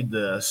studied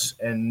this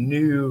and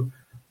knew,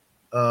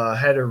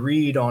 had a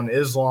read on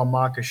Islam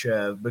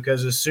Makhachev,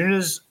 because as soon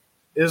as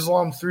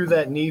Islam threw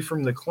that knee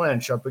from the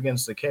clinch up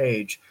against the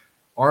cage,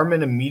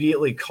 Arman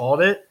immediately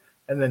caught it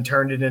and then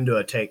turned it into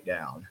a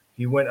takedown.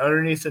 He went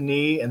underneath the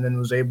knee and then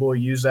was able to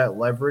use that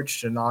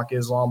leverage to knock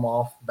Islam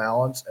off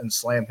balance and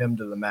slam him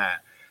to the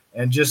mat.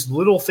 And just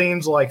little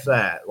things like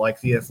that, like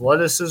the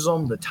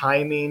athleticism, the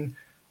timing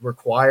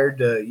required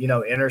to,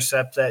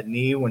 intercept that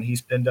knee when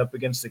he's pinned up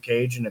against the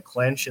cage in a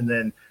clinch and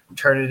then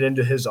turn it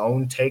into his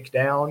own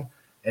takedown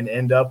and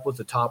end up with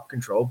the top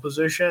control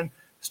position.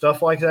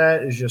 Stuff like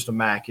that is just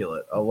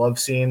immaculate. I love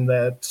seeing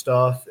that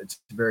stuff. It's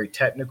very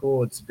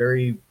technical. It's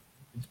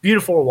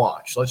beautiful to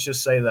watch. Let's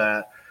just say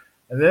that.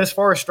 And then as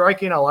far as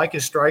striking, I like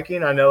his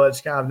striking. I know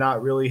it's kind of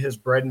not really his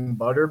bread and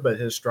butter, but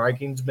his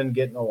striking's been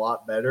getting a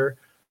lot better,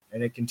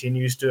 and it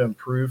continues to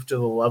improve to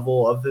the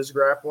level of his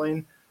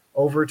grappling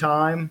over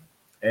time.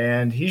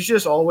 And he's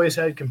just always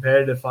had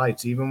competitive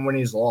fights, even when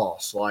he's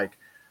lost. Like,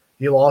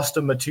 he lost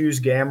to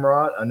Mateusz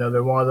Gamrot,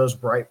 another one of those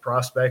bright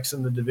prospects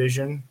in the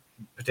division,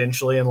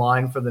 potentially in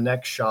line for the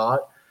next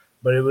shot,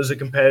 but it was a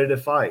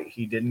competitive fight.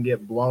 He didn't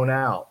get blown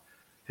out.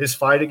 His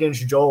fight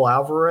against Joel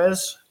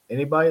Alvarez,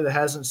 anybody that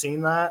hasn't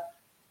seen that,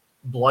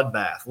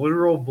 bloodbath,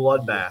 literal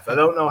bloodbath. Yeah, I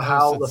don't know that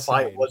how was the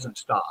fight insane. wasn't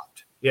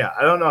stopped. Yeah,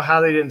 I don't know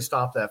how they didn't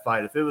stop that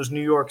fight. If it was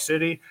New York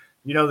City,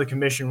 the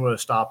commission would have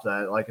stopped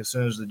that like as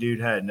soon as the dude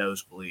had a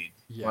nosebleed.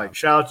 Yeah. Like,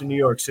 shout out to New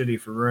York City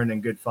for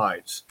ruining good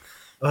fights.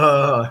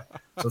 So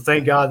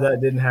thank God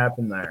that didn't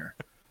happen there.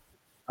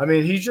 I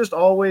mean, he's just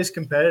always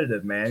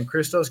competitive, man.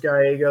 Christos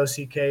Gallegos,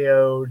 he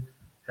KO'd,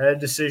 had a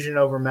decision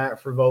over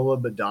Matt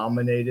Frivola, but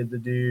dominated the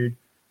dude.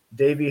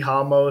 Davey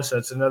Hamos,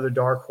 that's another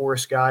dark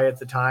horse guy at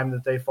the time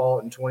that they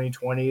fought in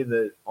 2020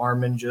 that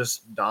Armin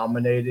just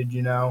dominated.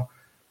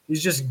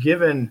 He's just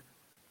given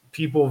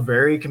people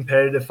very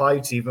competitive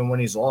fights even when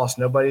he's lost.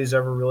 Nobody's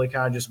ever really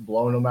kind of just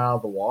blown him out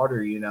of the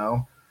water.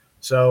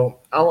 So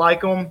I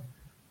like him.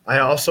 I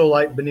also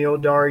like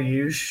Beneil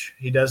Dariush.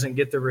 He doesn't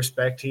get the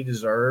respect he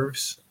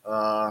deserves,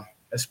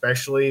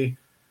 especially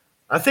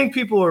I think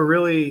people are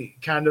really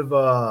kind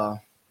of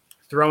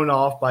thrown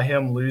off by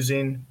him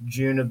losing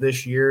June of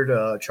this year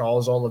to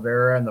Charles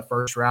Oliveira in the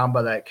first round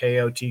by that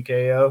KO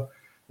TKO,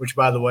 which,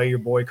 by the way, your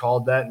boy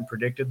called that and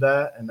predicted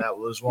that. And that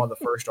was one of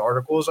the first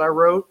articles I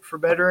wrote for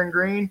Better and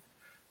Green.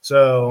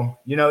 So,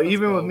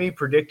 even with me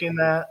predicting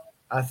that,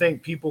 I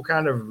think people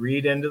kind of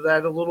read into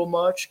that a little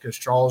much because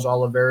Charles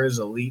Oliveira is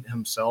elite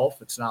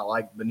himself. It's not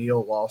like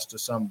Beneil lost to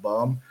some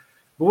bum.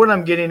 But what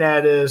I'm getting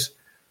at is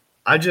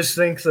I just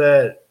think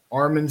that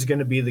Armin's going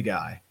to be the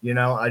guy.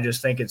 I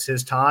just think it's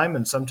his time,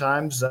 and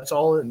sometimes that's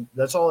all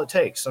it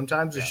takes.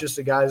 Sometimes it's just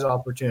a guy's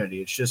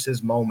opportunity. It's just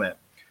his moment.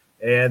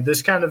 And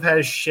this kind of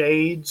has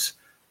shades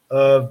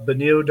of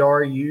Beneil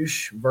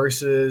Dariush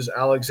versus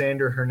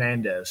Alexander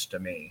Hernandez to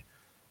me.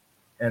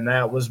 And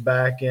that was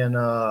back in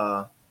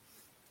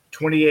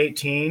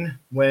 2018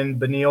 when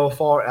Beneil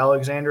fought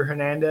Alexander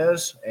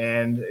Hernandez.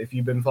 And if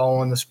you've been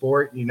following the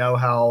sport, you know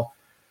how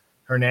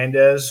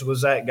Hernandez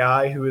was that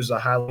guy who was a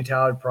highly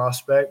touted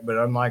prospect, but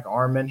unlike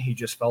Armin, he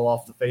just fell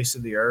off the face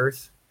of the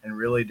earth and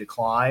really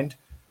declined.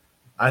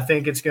 I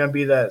think it's going to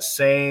be that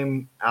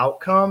same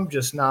outcome,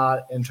 just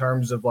not in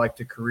terms of like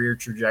the career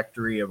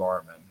trajectory of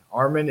Armin.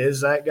 Armin is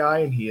that guy,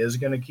 and he is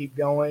going to keep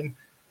going.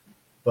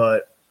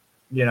 But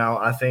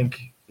I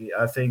think he's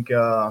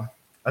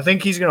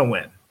going to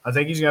win. I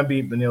think he's going to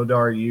beat Beneil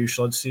Dariush.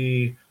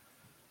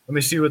 Let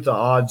me see what the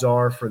odds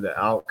are for the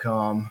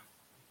outcome,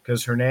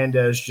 because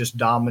Hernandez just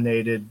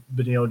dominated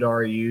Beneil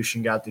Dariush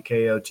and got the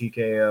KO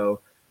TKO.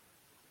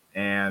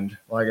 And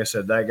like I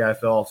said, that guy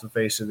fell off the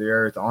face of the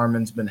earth.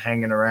 Armin's been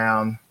hanging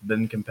around,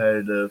 been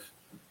competitive.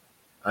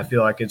 I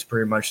feel like it's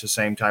pretty much the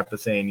same type of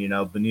thing.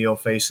 Beneil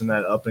facing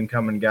that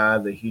up-and-coming guy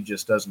that he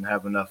just doesn't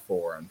have enough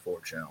for,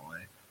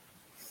 unfortunately.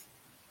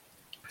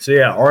 So,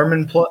 yeah,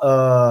 Armin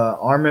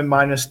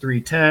minus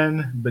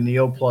 310,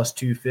 Beneil plus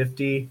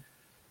 250.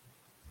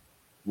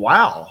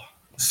 Wow.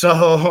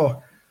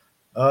 So,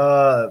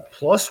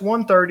 plus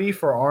 130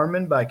 for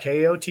Armin by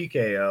KO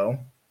TKO,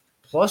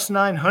 plus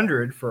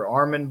 900 for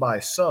Armin by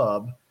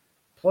sub,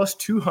 plus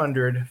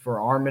 200 for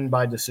Armin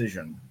by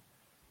decision.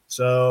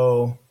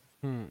 So,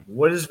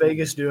 what is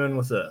Vegas doing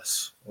with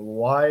this?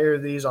 Why are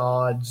these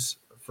odds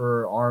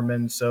for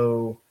Armin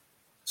so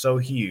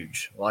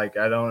huge? Like,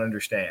 I don't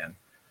understand.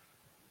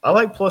 I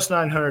like plus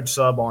 900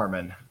 sub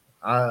Armin.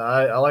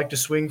 I like to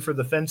swing for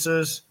the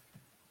fences.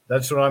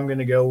 That's what I'm going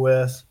to go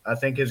with. I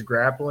think his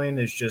grappling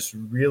is just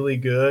really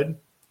good.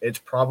 It's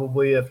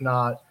probably, if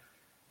not,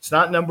 it's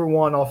not number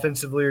one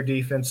offensively or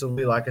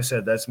defensively. Like I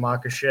said, that's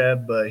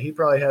Makhachev, but he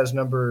probably has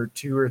number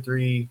 2 or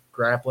 3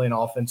 grappling,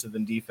 offensive,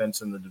 and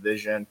defense in the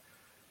division.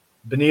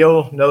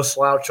 Beneil, no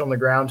slouch on the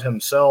ground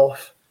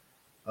himself.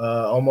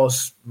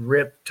 Almost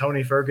ripped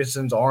Tony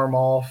Ferguson's arm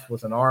off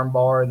with an arm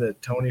bar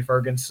that Tony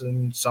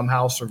Ferguson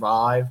somehow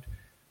survived.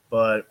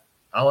 But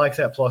I like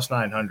that plus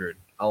 900.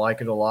 I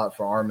like it a lot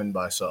for Armin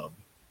by sub.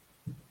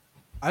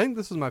 I think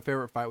this is my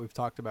favorite fight we've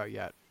talked about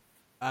yet.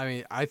 I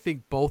mean, I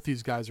think both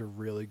these guys are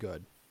really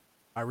good.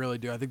 I really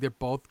do. I think they're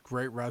both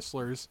great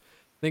wrestlers.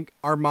 I think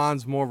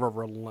Arman's more of a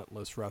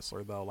relentless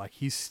wrestler, though. Like,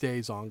 he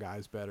stays on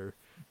guys better.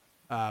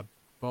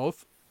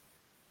 Both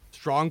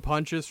strong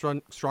punches,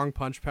 strong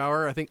punch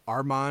power. I think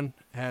Arman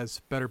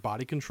has better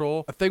body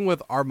control. A thing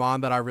with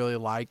Arman that I really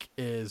like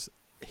is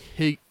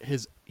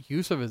his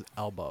use of his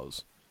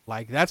elbows.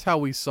 Like, that's how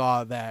we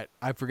saw that,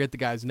 I forget the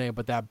guy's name,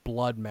 but that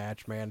blood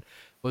match, man,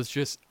 was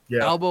just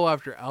elbow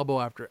after elbow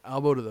after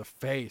elbow to the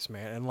face,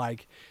 man. And,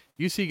 like,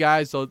 you see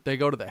guys, they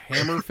go to the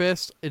hammer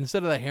fist.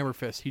 Instead of the hammer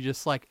fist, he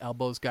just, like,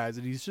 elbows guys,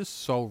 and he's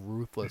just so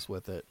ruthless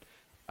with it.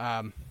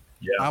 I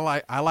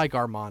like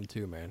Arman,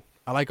 too, man.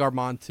 I like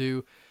Arman,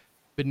 too.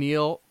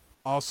 Beneil,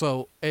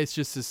 also, it's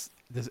just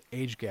this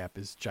age gap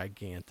is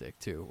gigantic,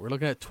 too. We're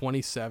looking at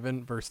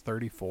 27 versus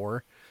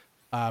 34.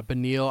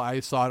 Beneil, I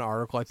saw an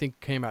article, I think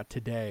came out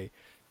today,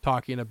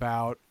 talking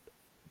about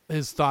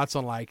his thoughts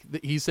on, like,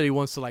 he said he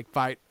wants to, like,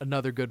 fight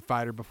another good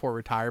fighter before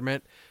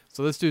retirement.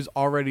 So this dude's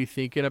already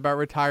thinking about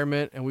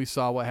retirement, and we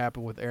saw what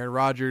happened with Aaron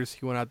Rodgers.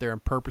 He went out there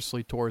and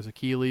purposely tore his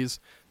Achilles.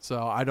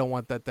 So I don't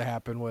want that to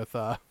happen with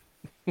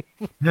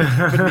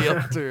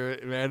Beneil too,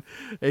 man.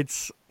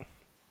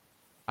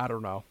 I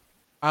don't know.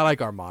 I like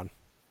Arman.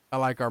 I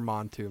like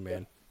Arman too,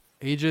 man.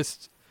 He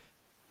just,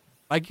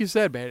 like you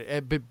said, man,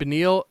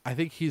 Beneil, I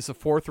think he's the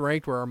 4th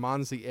ranked where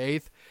Arman's the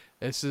 8th.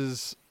 This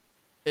is,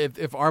 if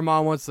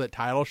Arman wants that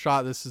title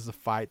shot, this is the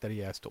fight that he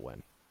has to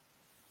win.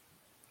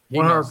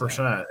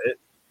 100%.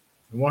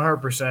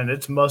 100%.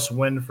 It's must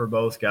win for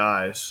both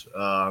guys.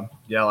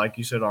 Like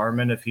you said,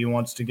 Arman, if he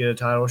wants to get a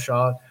title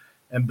shot,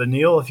 and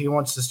Beneil, if he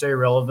wants to stay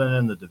relevant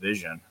in the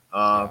division.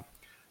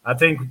 I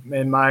think,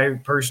 in my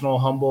personal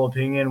humble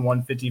opinion,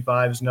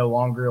 155 is no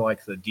longer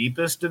like the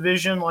deepest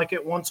division like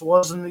it once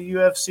was in the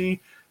UFC,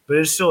 but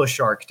it's still a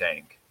shark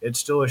tank. It's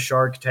still a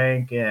shark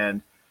tank,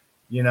 and,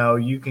 you know,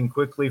 you can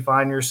quickly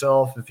find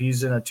yourself, if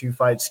he's in a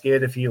 2-fight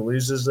skid, if he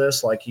loses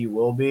this like he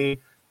will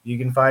be, you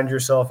can find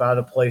yourself out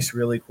of place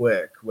really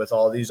quick with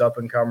all these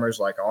up-and-comers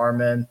like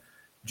Arman.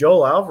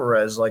 Joel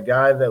Alvarez, like,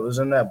 guy that was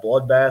in that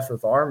bloodbath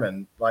with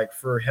Arman, like,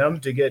 for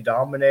him to get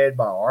dominated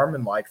by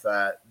Arman like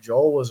that,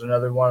 Joel was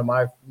another one of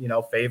my,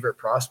 favorite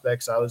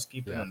prospects I was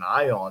keeping an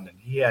eye on, and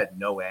he had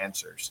no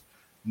answers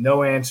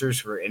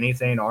for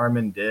anything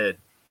Arman did.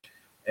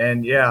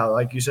 And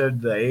like you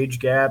said, the age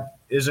gap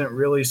isn't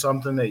really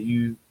something that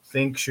you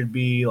think should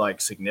be,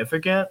 like,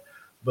 significant,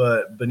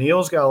 but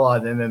Beneil's got a lot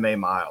of MMA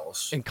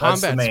miles. In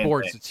combat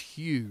sports, it's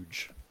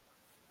huge.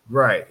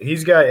 Right.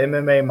 He's got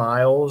MMA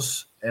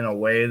miles in a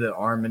way that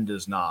Arman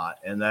does not,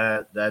 and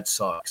that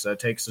sucks. That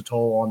takes a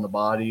toll on the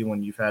body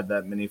when you've had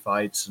that many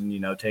fights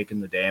and,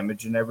 taking the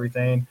damage and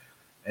everything.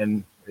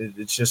 And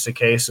it's just a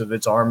case of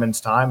it's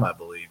Arman's time, I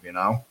believe,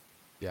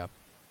 Yeah.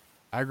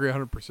 I agree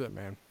 100%,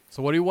 man.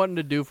 So what are you wanting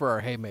to do for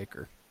our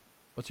haymaker?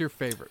 What's your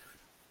favorite?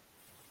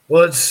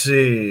 Let's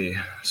see.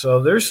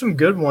 So there's some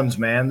good ones,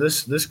 man.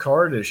 This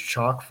card is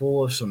chock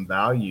full of some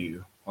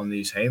value on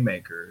these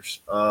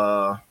haymakers.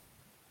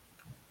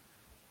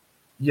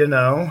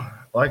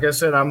 Like I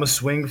said, I'm a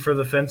swing for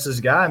the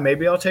fences guy.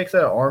 Maybe I'll take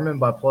that Arman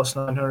by plus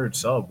 900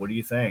 sub. What do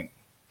you think?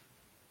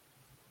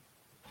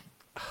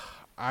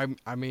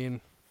 I mean,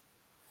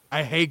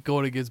 I hate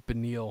going against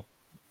Beneil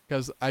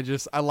because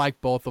I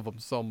like both of them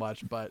so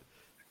much, but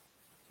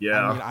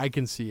yeah, I mean, I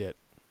can see it.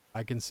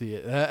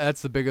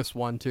 That's the biggest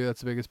one too. That's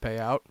the biggest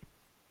payout.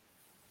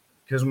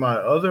 Because my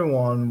other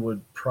one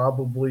would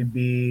probably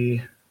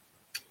be,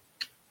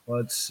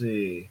 let's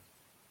see,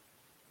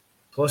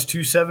 plus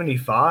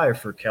 275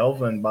 for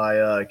Kelvin by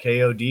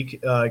KO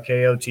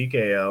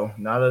TKO.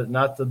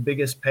 Not the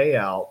biggest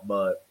payout,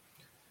 but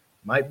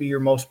might be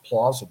your most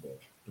plausible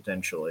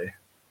potentially.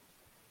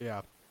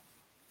 Yeah.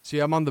 See,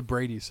 I'm on the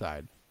Brady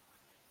side.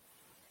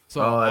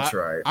 So that's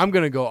right. I'm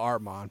gonna go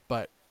Arman,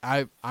 but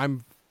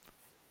I'm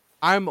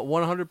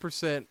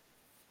 100%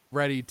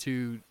 ready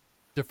to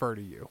defer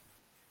to you.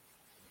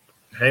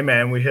 Hey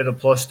man, we hit a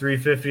plus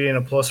 350 and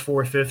a plus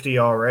 450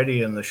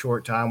 already in the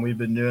short time we've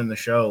been doing the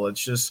show.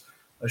 Let's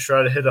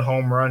try to hit a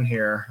home run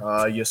here.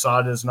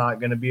 Yasada's not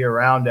going to be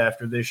around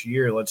after this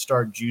year. Let's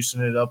start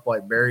juicing it up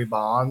like Barry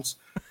Bonds,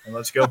 and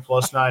let's go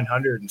plus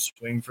 900 and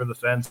swing for the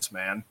fence,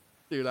 man.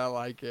 Dude, I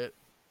like it.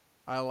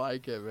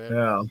 Man.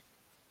 Yeah.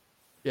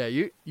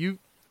 Yeah, you.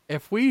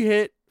 If we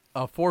hit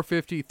a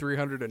 450,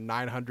 300, and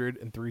 900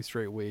 in 3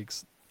 straight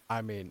weeks,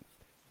 I mean,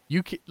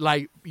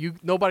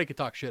 nobody can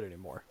talk shit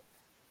anymore.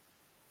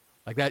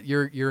 Like that,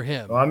 you're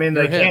him. Well, I mean,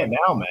 they can't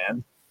now,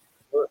 man.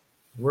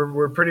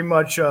 We're pretty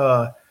much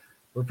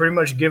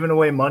giving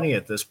away money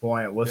at this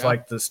point with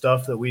like the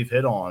stuff that we've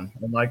hit on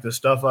and like the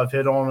stuff I've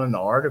hit on in the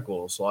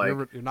articles. Like,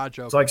 you're not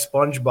joking. It's like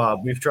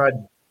SpongeBob. We've tried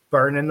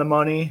burning the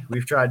money.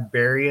 We've tried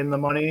burying the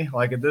money.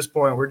 Like at this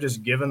point, we're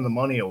just giving the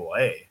money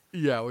away.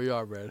 Yeah, we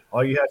are, man.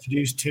 All you have to do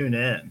is tune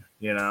in,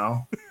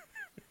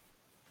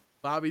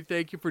 Bobby,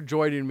 thank you for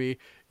joining me.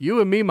 You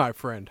and me, my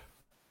friend.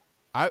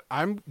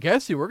 I'm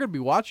guessing we're going to be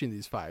watching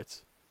these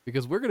fights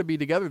because we're going to be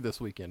together this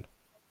weekend.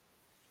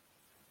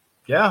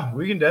 Yeah,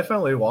 we can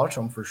definitely watch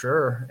them for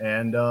sure.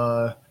 And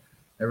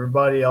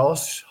everybody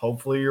else,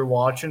 hopefully you're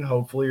watching.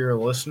 Hopefully you're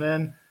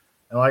listening.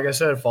 And like I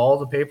said, follow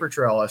the paper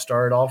trail. I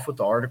started off with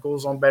the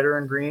articles on Better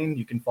and Green.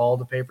 You can follow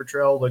the paper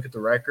trail, look at the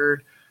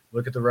record.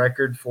 Look at the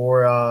record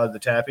for the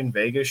Tapping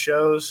Vegas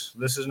shows.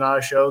 This is not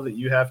a show that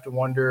you have to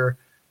wonder,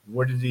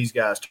 what are these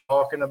guys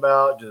talking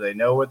about? Do they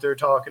know what they're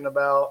talking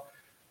about?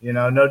 You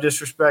know, no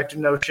disrespect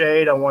and no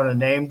shade. I want to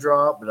name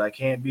drop, but I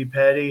can't be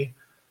petty.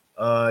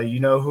 You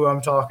know who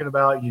I'm talking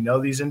about. You know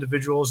these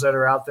individuals that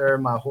are out there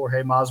in my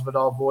Jorge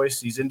Masvidal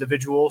voice. These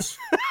individuals,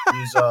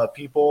 these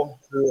people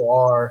who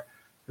are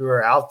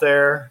out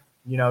there,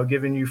 you know,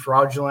 giving you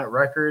fraudulent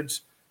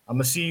records. I'm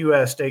going to see you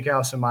at a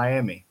steakhouse in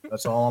Miami.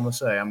 That's all I'm going to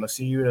say. I'm going to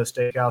see you at a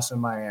steakhouse in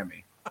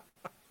Miami.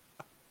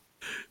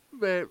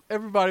 Man,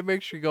 everybody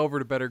make sure you go over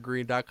to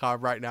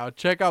bettergreen.com right now.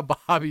 Check out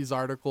Bobby's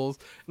articles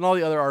and all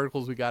the other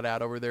articles we got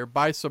out over there.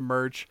 Buy some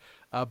merch.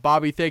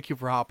 Bobby, thank you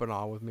for hopping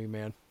on with me,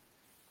 man.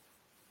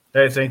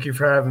 Hey, thank you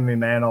for having me,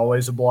 man.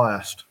 Always a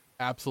blast.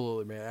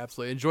 Absolutely, man.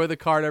 Absolutely. Enjoy the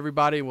card,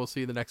 everybody, and we'll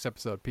see you in the next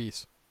episode.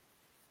 Peace.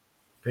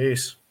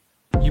 Peace.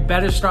 You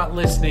better start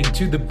listening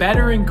to the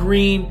Better in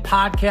Green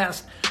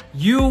podcast.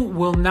 You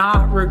will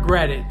not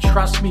regret it.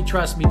 Trust me,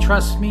 trust me,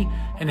 trust me.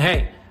 And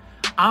hey,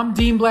 I'm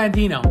Dean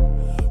Blandino.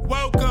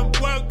 Welcome,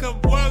 welcome,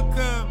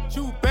 welcome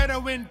to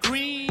Better in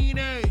Green,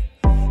 eh?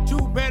 To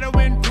Better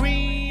in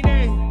Green,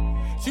 eh?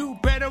 To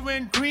Better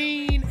in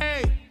Green,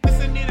 eh?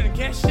 Listening and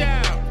cash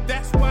out.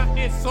 That's what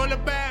it's all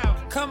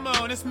about. Come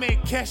on, let's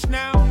make cash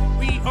now.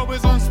 We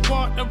always on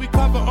spot and we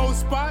cover all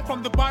spot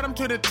from the bottom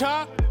to the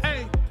top.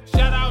 Hey,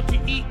 shout out to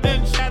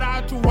Ethan, shout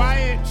out to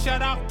Wyatt,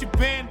 shout out to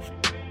Ben.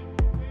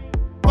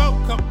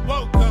 Welcome,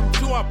 welcome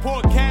to our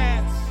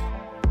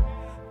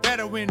podcast.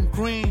 Better in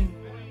Green.